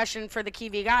sort of a question for the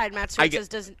Kiwi guide. Matt Stewart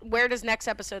says, where does next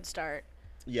episode start?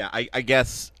 Yeah, I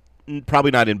guess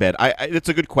probably not in bed. It's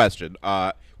a good question.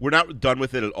 We're not done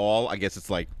with it at all. I guess it's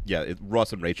like,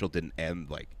 Ross and Rachel didn't end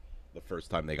like the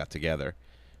first time they got together.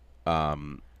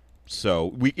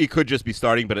 So it could just be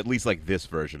starting, but at least like this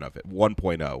version of it,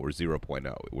 1.0 or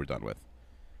 0.0, we're done with.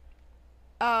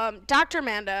 Dr.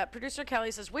 Amanda, producer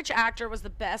Kelly says, which actor was the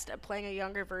best at playing a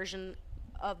younger version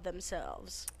of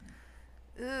themselves?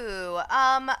 Ooh,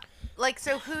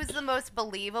 so who's the most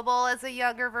believable as a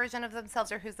younger version of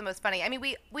themselves, or who's the most funny? I mean,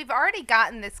 we've already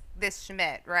gotten this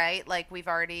Schmidt, right? Like, we've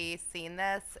already seen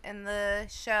this in the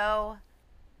show.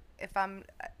 If I'm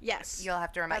yes, you'll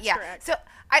have to remind. That's correct. So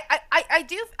I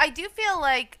do feel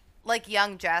like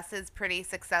young Jess is pretty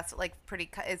successful, like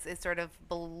is sort of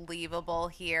believable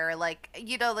here. Like,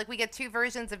 like we get two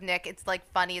versions of Nick. It's like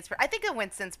funny. I think that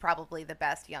Winston's probably the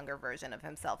best younger version of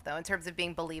himself, though, in terms of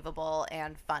being believable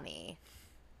and funny.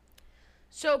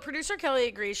 So producer Kelly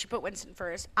agrees. She put Winston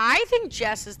first. I think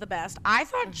Jess is the best. I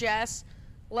thought Jess,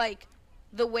 like,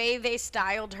 the way they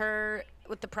styled her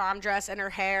with the prom dress and her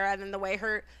hair, and then the way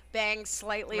her bangs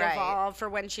slightly evolve for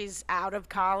when she's out of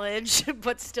college,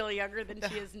 but still younger than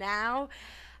she is now.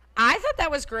 I thought that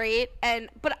was great,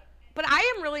 but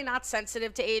I am really not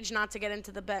sensitive to age, not to get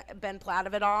into the Ben Platt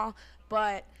of it all.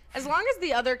 But as long as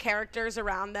the other characters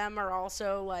around them are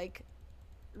also like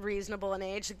reasonable in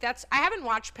age, like I haven't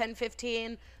watched Pen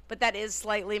 15, but that is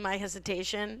slightly my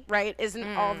hesitation, right?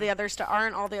 Aren't all the other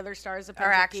stars of Pen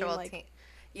 15 actual like team?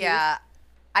 Yeah.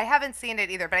 I haven't seen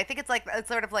it either, but I think it's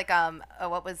sort of like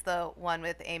what was the one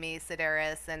with Amy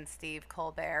Sedaris and Steve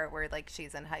Colbert where like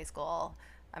she's in high school?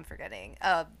 I'm forgetting.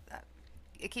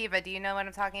 Akiva, do you know what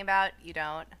I'm talking about? You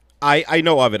don't? I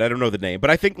know of it. I don't know the name, but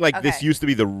I think like this Okay. used to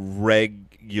be the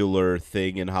regular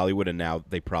thing in Hollywood, and now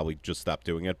they probably just stopped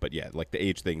doing it. But yeah, like the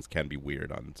age things can be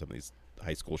weird on some of these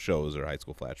high school shows or high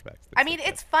school flashbacks. I mean,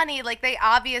 it's funny. Like, they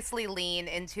obviously lean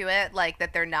into it, like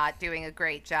that they're not doing a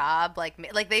great job. Like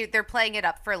they're playing it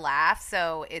up for laughs.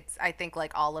 So I think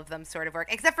like all of them sort of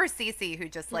work, except for Cece, who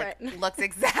just like looks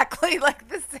exactly like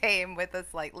the same with a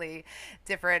slightly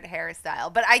different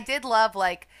hairstyle. But I did love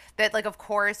like that. Like, of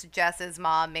course, Jess's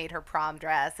mom made her prom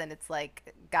dress, and it's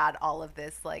like got all of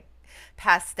this like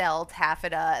pastel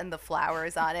taffeta and the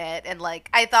flowers on it, and like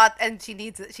I thought, and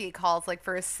she calls like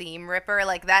for a seam ripper,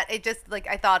 like that. It just like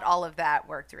I thought all of that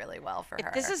worked really well for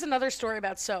her. This is another story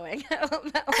about sewing. I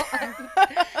love that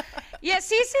one. Yeah,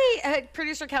 Cece,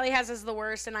 producer Kelly has as the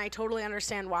worst, and I totally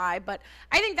understand why. But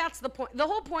I think that's the point. The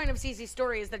whole point of Cece's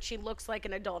story is that she looks like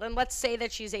an adult, and let's say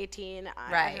that she's 18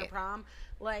 at her prom.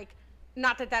 Like,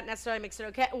 not that necessarily makes it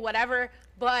okay, whatever.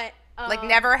 But like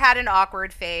never had an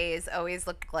awkward phase, always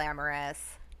looked glamorous.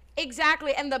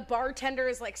 Exactly, and the bartender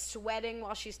is like sweating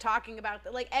while she's talking about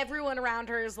it. Like, everyone around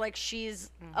her is like she's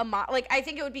like, I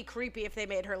think it would be creepy if they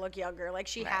made her look younger. Like,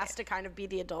 she has to kind of be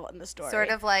the adult in the story. Sort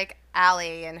of like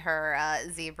Allie in her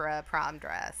zebra prom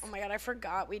dress. Oh my god, I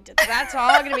forgot we did that. That's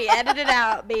all gonna be edited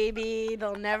out, baby.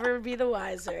 They'll never be the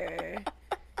wiser.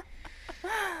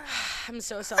 I'm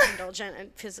so self-indulgent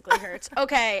and physically hurts.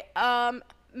 Okay,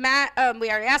 Matt, we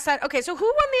already asked that. Okay, so who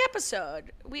won the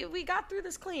episode? We got through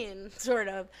this clean, sort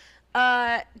of.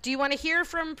 Do you want to hear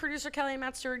from producer Kelly and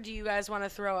Matt Stewart? Do you guys want to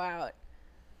throw out?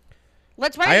 Why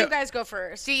don't you guys go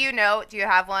first? Do you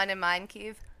have one in mind,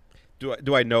 Keith?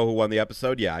 Do I know who won the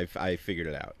episode? Yeah, I figured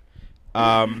it out.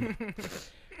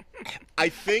 I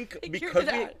think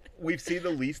because we've seen the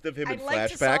least of him in flashbacks. I'd like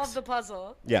to solve the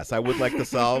puzzle. Yes, I would like to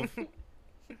solve.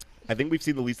 I think we've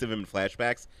seen the least of him in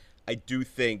flashbacks. I do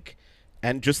think,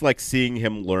 and just like seeing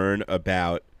him learn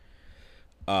about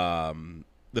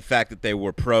the fact that they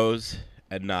were pros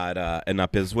and not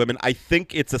businesswomen, I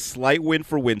think it's a slight win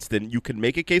for Winston. You can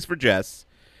make a case for Jess.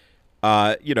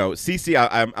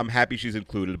 Cece, I'm happy she's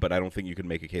included, but I don't think you can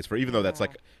make a case for her, even though that's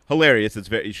like hilarious.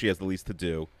 She has the least to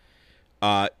do.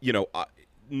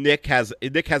 Nick has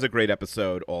a great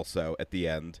episode also at the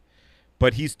end,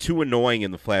 but he's too annoying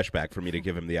in the flashback for me to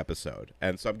give him the episode,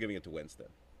 and so I'm giving it to Winston.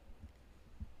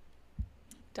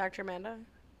 Dr. Amanda?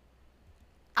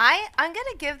 I'm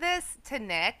gonna give this to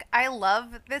Nick. I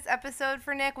love this episode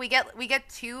for Nick. We get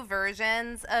two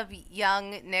versions of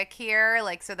young Nick here,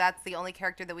 like, so that's the only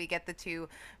character that we get the two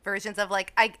versions of.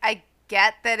 Like, I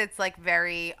get that it's like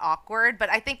very awkward, but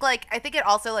I think it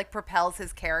also like propels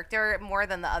his character more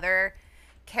than the other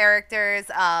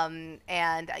characters. And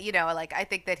like I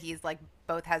think that he's like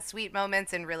both has sweet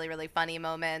moments and really, really funny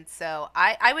moments. So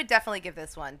I would definitely give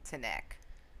this one to Nick.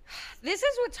 This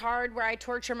is what's hard, where I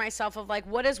torture myself of like,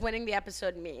 what does winning the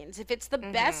episode means? If it's the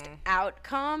best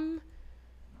outcome,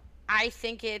 I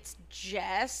think it's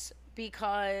Jess,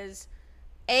 because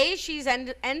she's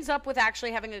ends up with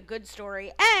actually having a good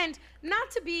story, and not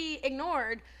to be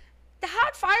ignored, the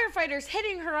hot firefighter's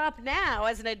hitting her up now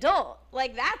as an adult.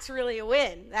 Like, that's really a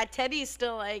win. That Teddy's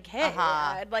still like, hey,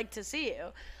 I'd like to see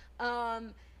you.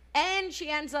 And she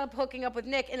ends up hooking up with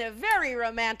Nick in a very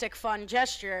romantic, fun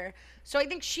gesture. So I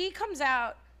think she comes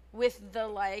out with the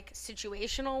like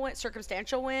situational win,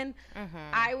 circumstantial win.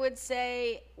 I would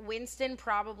say Winston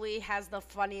probably has the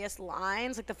funniest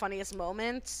lines, like the funniest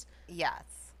moments. Yes.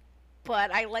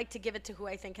 But I like to give it to who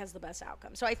I think has the best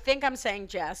outcome. So I think I'm saying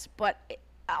Jess, but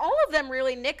all of them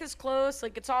really. Nick is close,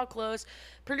 like it's all close.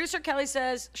 Producer Kelly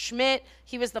says Schmidt,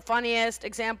 he was the funniest.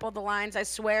 Example of the lines, I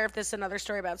swear if this is another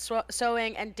story about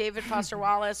sewing. And David Foster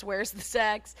Wallace, where's the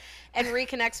sex? And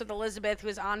reconnects with Elizabeth, who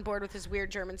is on board with his weird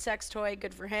German sex toy.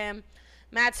 Good for him.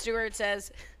 Matt Stewart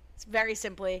says, it's very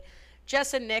simply,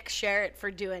 Jess and Nick share it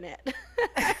for doing it.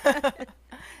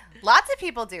 Lots of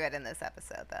people do it in this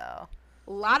episode, though.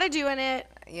 A lot of doing it.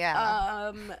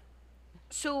 Yeah.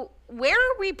 So where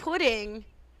are we putting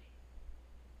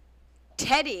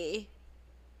Teddy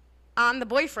on the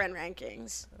boyfriend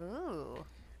rankings? Ooh.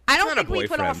 I don't think we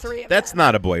put all three of them. That's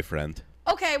not a boyfriend.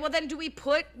 Okay, well then do we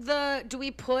put the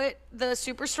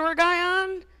Superstore guy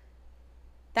on?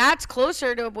 That's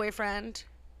closer to a boyfriend.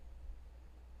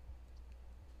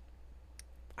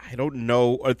 I don't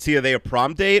know. Let's see, are they a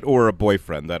prom date or a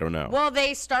boyfriend? I don't know. Well,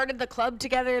 they started the club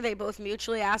together. They both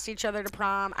mutually asked each other to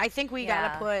prom. I think we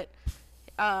gotta put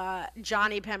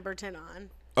Johnny Pemberton on.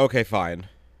 Okay, fine.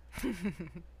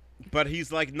 But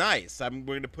he's like nice.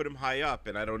 We're gonna put him high up,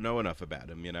 and I don't know enough about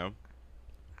him, you know.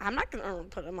 I'm not gonna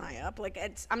put him high up. Like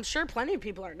I'm sure plenty of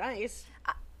people are nice.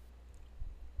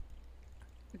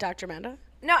 Dr. Amanda?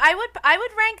 No, I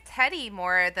would rank Teddy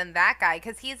more than that guy,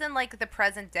 because he's in like the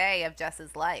present day of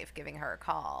Jess's life, giving her a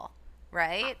call,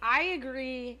 right? I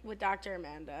agree with Dr.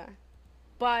 Amanda,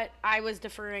 but I was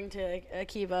deferring to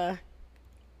Akiva.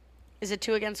 Is it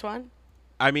 2 against 1?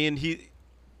 I mean,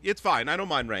 it's fine. I don't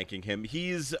mind ranking him.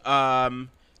 He's, I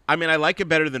mean, I like him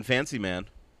better than Fancy Man.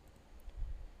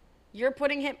 You're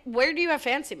putting him, where do you have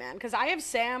Fancy Man? Because I have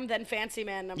Sam, then Fancy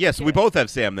Man number 2. Yes, we both have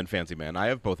Sam, then Fancy Man. I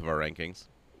have both of our rankings.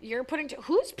 You're putting,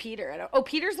 who's Peter?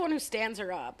 Peter's the one who stands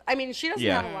her up. I mean, she doesn't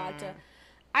have a lot to,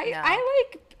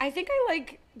 I think I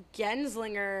like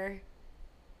Genslinger.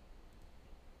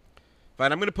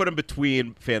 Fine, I'm going to put him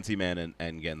between Fancy Man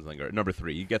and Genslinger. Number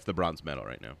 3. He gets the bronze medal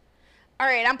right now. All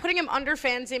right, I'm putting him under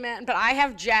Fancy Man, but I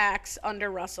have Jax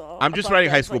under Russell. I'm just writing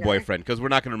High School Boyfriend because we're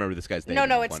not going to remember this guy's name.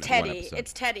 No, it's Teddy.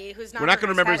 It's Teddy, who's not. We're not going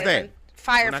to remember his name.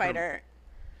 Firefighter.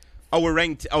 Oh, we're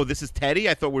ranking. Oh, this is Teddy?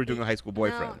 I thought we were doing a High School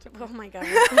Boyfriend. No. Oh, my God.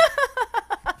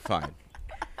 Fine.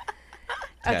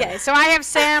 Okay, so I have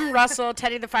Sam, Russell,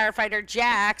 Teddy the firefighter,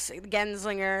 Jax,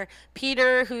 Genslinger,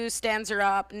 Peter, who stands her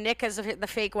up, Nick as the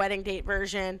fake wedding date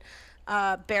version,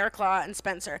 Bearclaw, and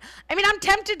Spencer. I mean, I'm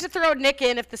tempted to throw Nick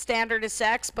in if the standard is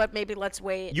sex, but maybe let's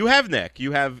wait. You have Nick.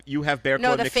 You have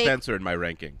Bearclaw, Nick Spencer in my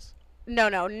rankings.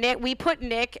 No, Nick. We put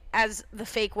Nick as the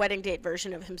fake wedding date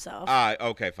version of himself.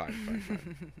 Okay,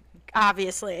 fine.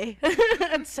 Obviously.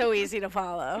 It's so easy to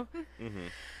follow. Mm-hmm.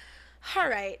 All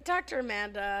right, Dr.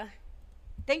 Amanda,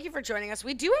 thank you for joining us.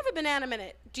 We do have a banana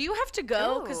minute. Do you have to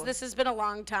go? Because Ooh. this has been a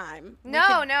long time. No,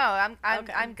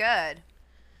 I'm good.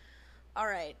 All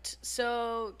right.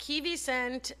 So Kiwi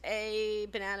sent a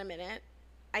banana minute,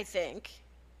 I think.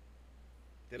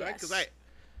 Did I? Yes. Because I.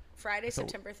 Friday,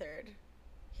 September 3rd.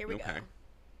 Here we go. Okay.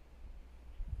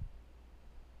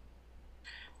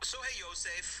 So hey,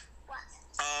 Yosef. What?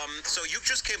 So you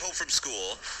just came home from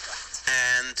school,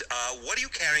 and what are you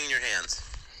carrying in your hands?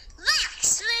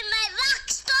 Rocks with my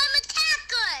Rockstorm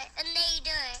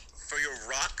Attacker-inator. For your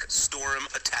Rock Storm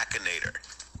Attackinator.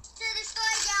 To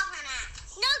destroy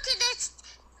Galvanax. No,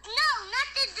 not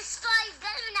to destroy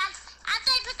Galvanax.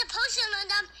 After I put the potion on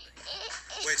them,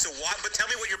 Wait, so what? But tell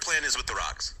me what your plan is with the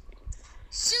rocks.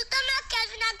 shoot them at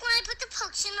Galvanax when I put the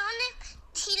potion on him.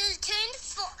 He'll turn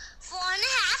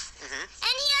 4.5, Mhm.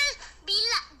 and he'll be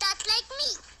that's like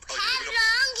me. Oh, Have you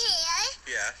long hair.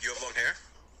 Yeah, you have long hair?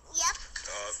 Yep.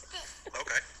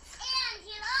 Okay. And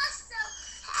he'll also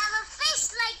have a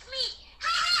face like me.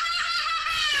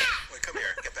 Wait, come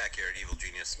here. Get back here, evil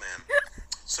genius, man.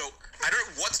 So, I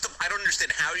don't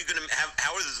understand. How are you gonna have,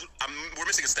 we're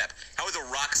missing a step. How are the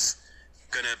rocks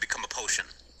gonna become a potion?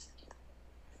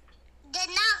 They're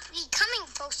not becoming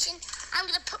potion. I'm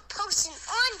gonna put potion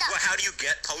on them. Well, how do you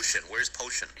get potion? Where's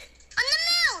potion? On the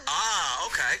moon. Ah,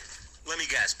 okay. Let me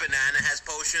guess. Banana has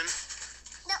potion?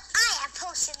 No, I have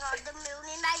potion on the moon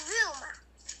in my room.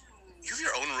 You have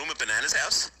your own room at Banana's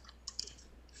house?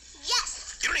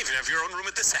 Yes. You don't even have your own room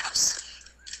at this house.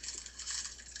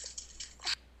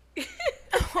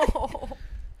 Oh,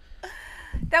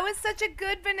 that was such a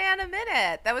good banana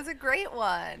minute. That was a great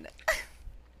one.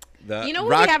 The You know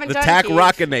what we haven't the done, Tack Keith?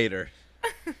 Rockinator.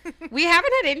 We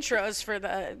haven't had intros for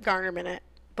the Garner minute,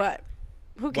 but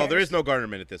who cares? Well, there is no Garner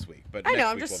minute this week, but I know. next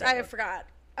I'm week just. we'll I have one. forgot.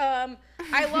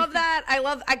 I love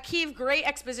that. Keith, great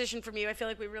exposition from you. I feel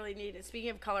like we really need it. Speaking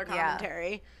of color Yeah.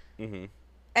 commentary, Mm-hmm.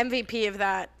 MVP of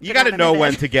that. You got to banana know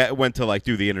minute. when to like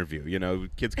do the interview. You know,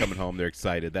 kids coming home, they're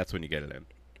excited. That's when you get it in.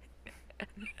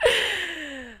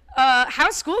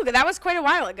 How's school? That was quite a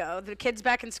while ago. The kids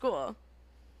back in school.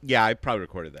 Yeah, I probably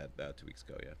recorded that 2 weeks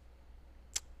ago. Yeah.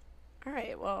 All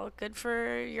right. Well, good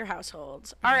for your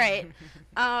households. All right.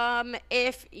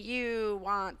 If you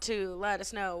want to let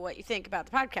us know what you think about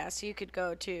the podcast, you could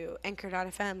go to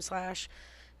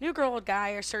anchor.fm/New Girl Old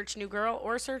Guy or search New Girl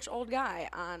or search Old Guy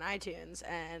on iTunes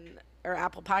or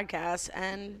Apple Podcasts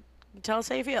and tell us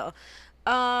how you feel.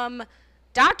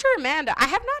 Dr. Amanda, I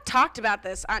have not talked about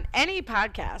this on any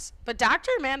podcast, but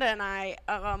Dr. Amanda and I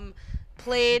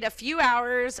played a few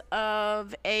hours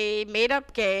of a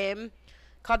made-up game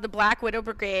called the Black Widow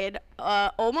Brigade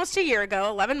almost a year ago,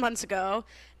 11 months ago,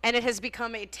 and it has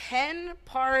become a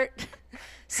 10-part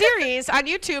series on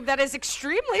YouTube that is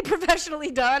extremely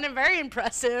professionally done and very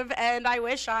impressive, and I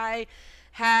wish I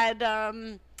had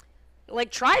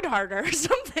tried harder or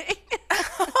something.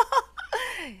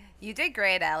 You did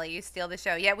great, Allie. You steal the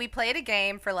show. Yeah, we played a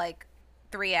game for like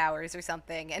 3 hours or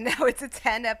something, and now it's a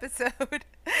 10-episode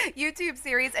YouTube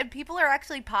series, and people are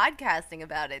actually podcasting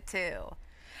about it too.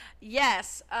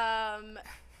 Yes.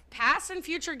 Past and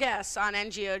future guests on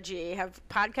NGOG have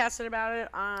podcasted about it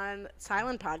on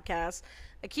Silent Podcast.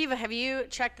 Akiva, have you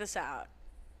checked this out?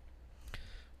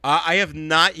 I have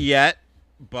not yet,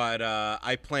 but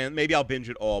I plan. Maybe I'll binge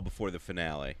it all before the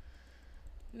finale.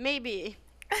 Maybe.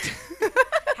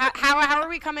 How are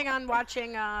we coming on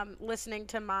watching, listening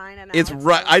to mine and It's Alex's?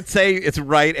 right. I'd say it's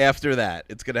right after that.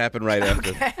 It's gonna happen right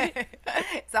after.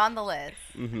 It's on the list.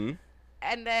 Mm-hmm.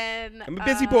 And then I'm a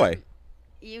busy boy.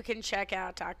 You can check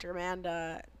out Dr.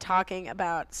 Amanda talking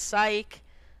about Psych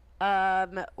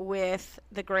with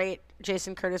the great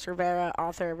Jason Curtis Rivera,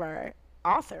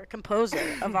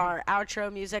 composer of our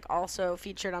outro music, also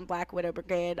featured on Black Widow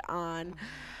Brigade on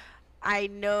I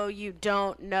Know You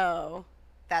Don't Know.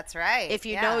 That's right. If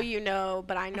you know, you know,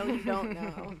 but I know you don't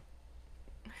know.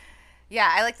 Yeah,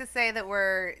 I like to say that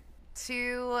we're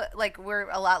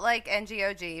a lot like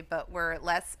NGOG, but we're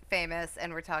less famous,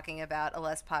 and we're talking about a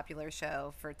less popular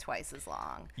show for twice as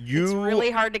long. It's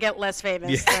really hard to get less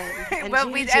famous than Well,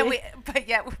 NGOG.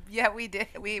 we did.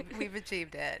 We've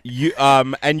achieved it. You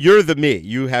and you're the me.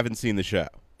 You haven't seen the show.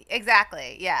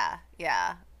 Exactly. Yeah.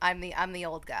 I'm the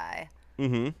old guy.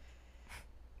 Mm-hmm.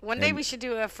 One day we should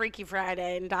do a Freaky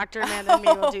Friday, and Dr. Amanda and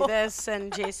me will do this,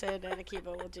 and Jason and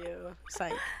Akiva will do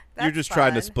Psych. You're just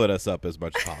trying to split us up as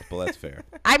much as possible. That's fair.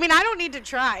 I mean, I don't need to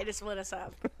try to split us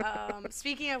up.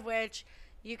 Speaking of which,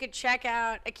 you could check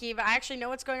out Akiva. I actually know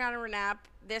what's going on in Renap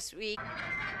this week.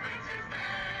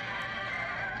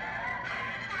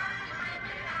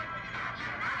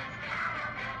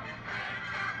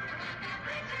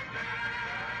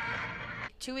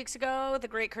 2 weeks ago, the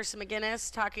great Kirsten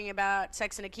McGinnis talking about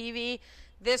Sex and a Kiwi.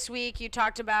 This week, you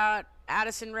talked about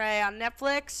Addison Rae on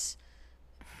Netflix.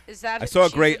 Is that? I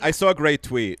saw a great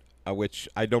tweet, which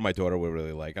I know my daughter will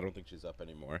really like. I don't think she's up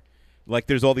anymore. Like,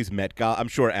 there's all these Met Gala. I'm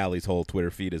sure Allie's whole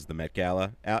Twitter feed is the Met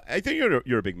Gala. I think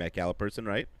you're a big Met Gala person,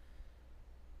 right?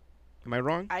 Am I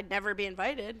wrong? I'd never be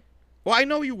invited. Well, I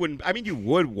know you wouldn't. I mean, you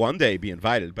would one day be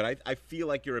invited, but I feel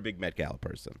like you're a big Met Gala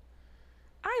person.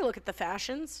 I look at the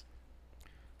fashions.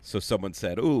 So someone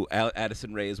said, "Ooh,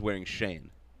 Addison Rae is wearing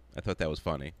Shane." I thought that was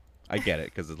funny. I get it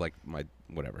because it's like my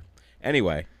whatever.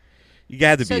 Anyway, you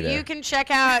had to be there. So you can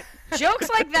check out jokes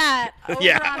like that over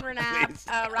Yeah, on Renap,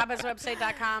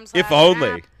 robbinswebsite.com. If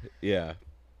only. Yeah.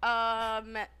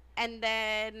 And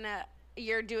then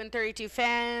you're doing 32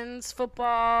 Fans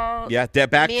football. Yeah,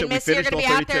 Me we and Missy are finished gonna all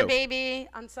be out 32. there, baby,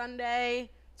 on Sunday.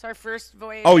 It's our first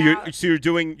voyage. Oh,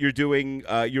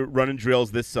 out. you're running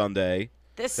drills this Sunday.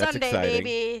 This That's Sunday, exciting.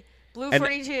 baby. Blue And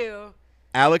 42.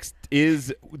 Alex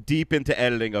is deep into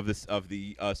editing of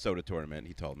the Soda tournament.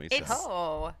 He told me. So.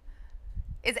 Oh.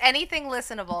 Is anything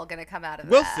listenable going to come out of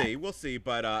We'll that? We'll see.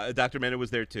 But Dr. Amanda was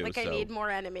there too. Like, so. I need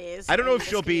more enemies. I don't know in if this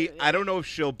she'll be. community. I don't know if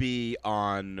she'll be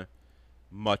on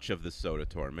much of the Soda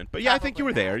tournament. But yeah, I think you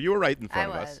were Probably there. not. You were right in I front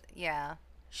of was, us. yeah.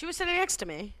 She was sitting next to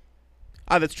me.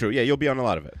 Ah, that's true. Yeah, you'll be on a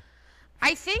lot of it.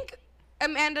 I think,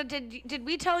 Amanda, did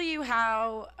we tell you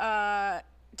how,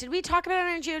 did we talk about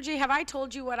it on GOG? Have I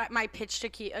told you what my pitch to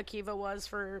Akiva was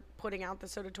for putting out the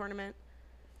Soda tournament?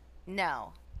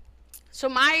 No. So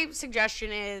my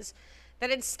suggestion is that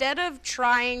instead of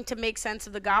trying to make sense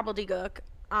of the gobbledygook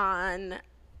on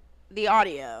the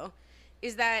audio,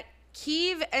 is that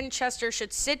Keeve and Chester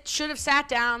should have sat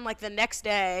down like the next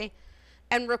day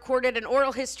and recorded an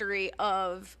oral history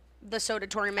of the Soda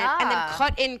tournament and then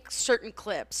cut in certain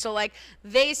clips. So like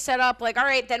they set up like, all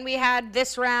right, then we had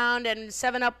this round and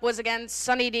 7-Up was against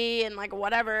Sunny D and like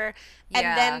whatever. And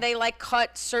then they like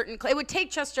cut certain it would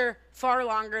take Chester far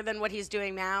longer than what he's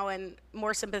doing now and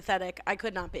more sympathetic. I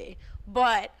could not be.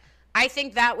 But I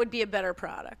think that would be a better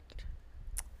product.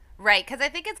 Right, because I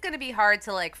think it's going to be hard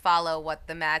to like follow what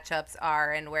the matchups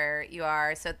are and where you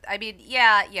are. So I mean,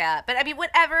 yeah, but I mean,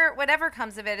 whatever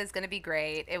comes of it is going to be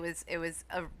great. It was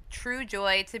a true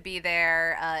joy to be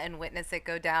there and witness it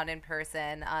go down in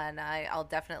person. And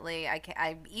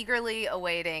I'm eagerly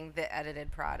awaiting the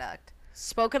edited product.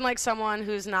 Spoken like someone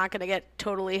who's not going to get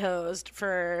totally hosed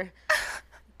for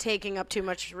taking up too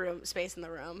much space in the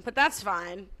room, but that's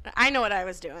fine. I know what I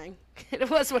was doing.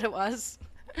 It was what it was.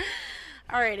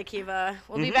 All right, Akiva.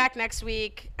 We'll be back next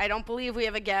week. I don't believe we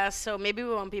have a guest, so maybe we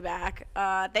won't be back.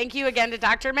 Thank you again to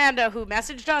Dr. Amanda, who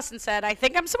messaged us and said, I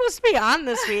think I'm supposed to be on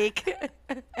this week.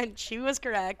 And she was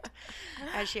correct,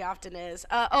 as she often is.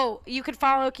 You could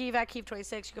follow Akiva at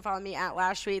Keeve26. You can follow me at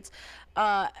Lash Tweets.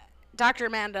 Dr.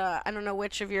 Amanda, I don't know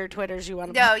which of your Twitters you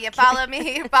want to follow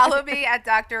me. Follow me at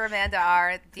Dr. Amanda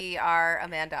R. Dr.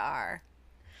 Amanda R.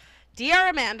 Dr.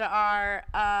 Amanda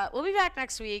R. We'll be back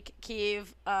next week,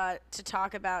 Keeve, to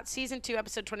talk about Season 2,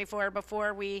 Episode 24,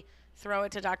 before we throw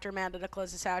it to Dr. Amanda to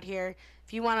close us out here.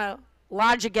 If you want to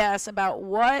lodge a guess about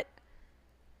what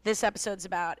this episode's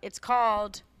about, it's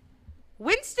called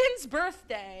Winston's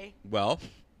Birthday. Well,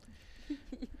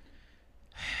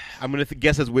 I'm going to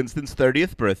guess it's Winston's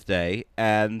 30th birthday,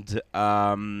 and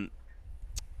I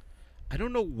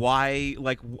don't know why,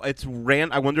 like, it's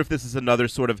I wonder if this is another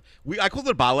sort of, I called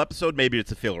it a bottle episode, maybe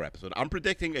it's a filler episode. I'm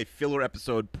predicting a filler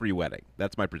episode pre-wedding.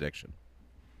 That's my prediction.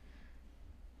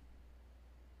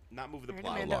 Not move the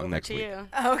plot along next week.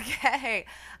 Okay.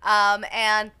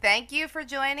 And thank you for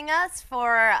joining us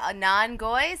for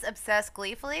Non-Goys Obsessed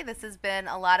Gleefully. This has been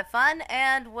a lot of fun,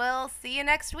 and we'll see you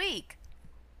next week.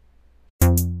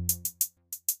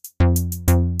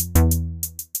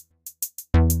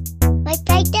 My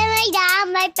plate and my dog,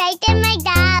 my plate and my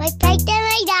dog, my plate and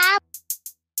my dog.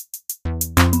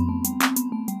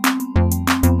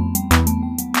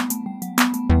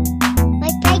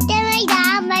 My plate and my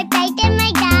dog, my plate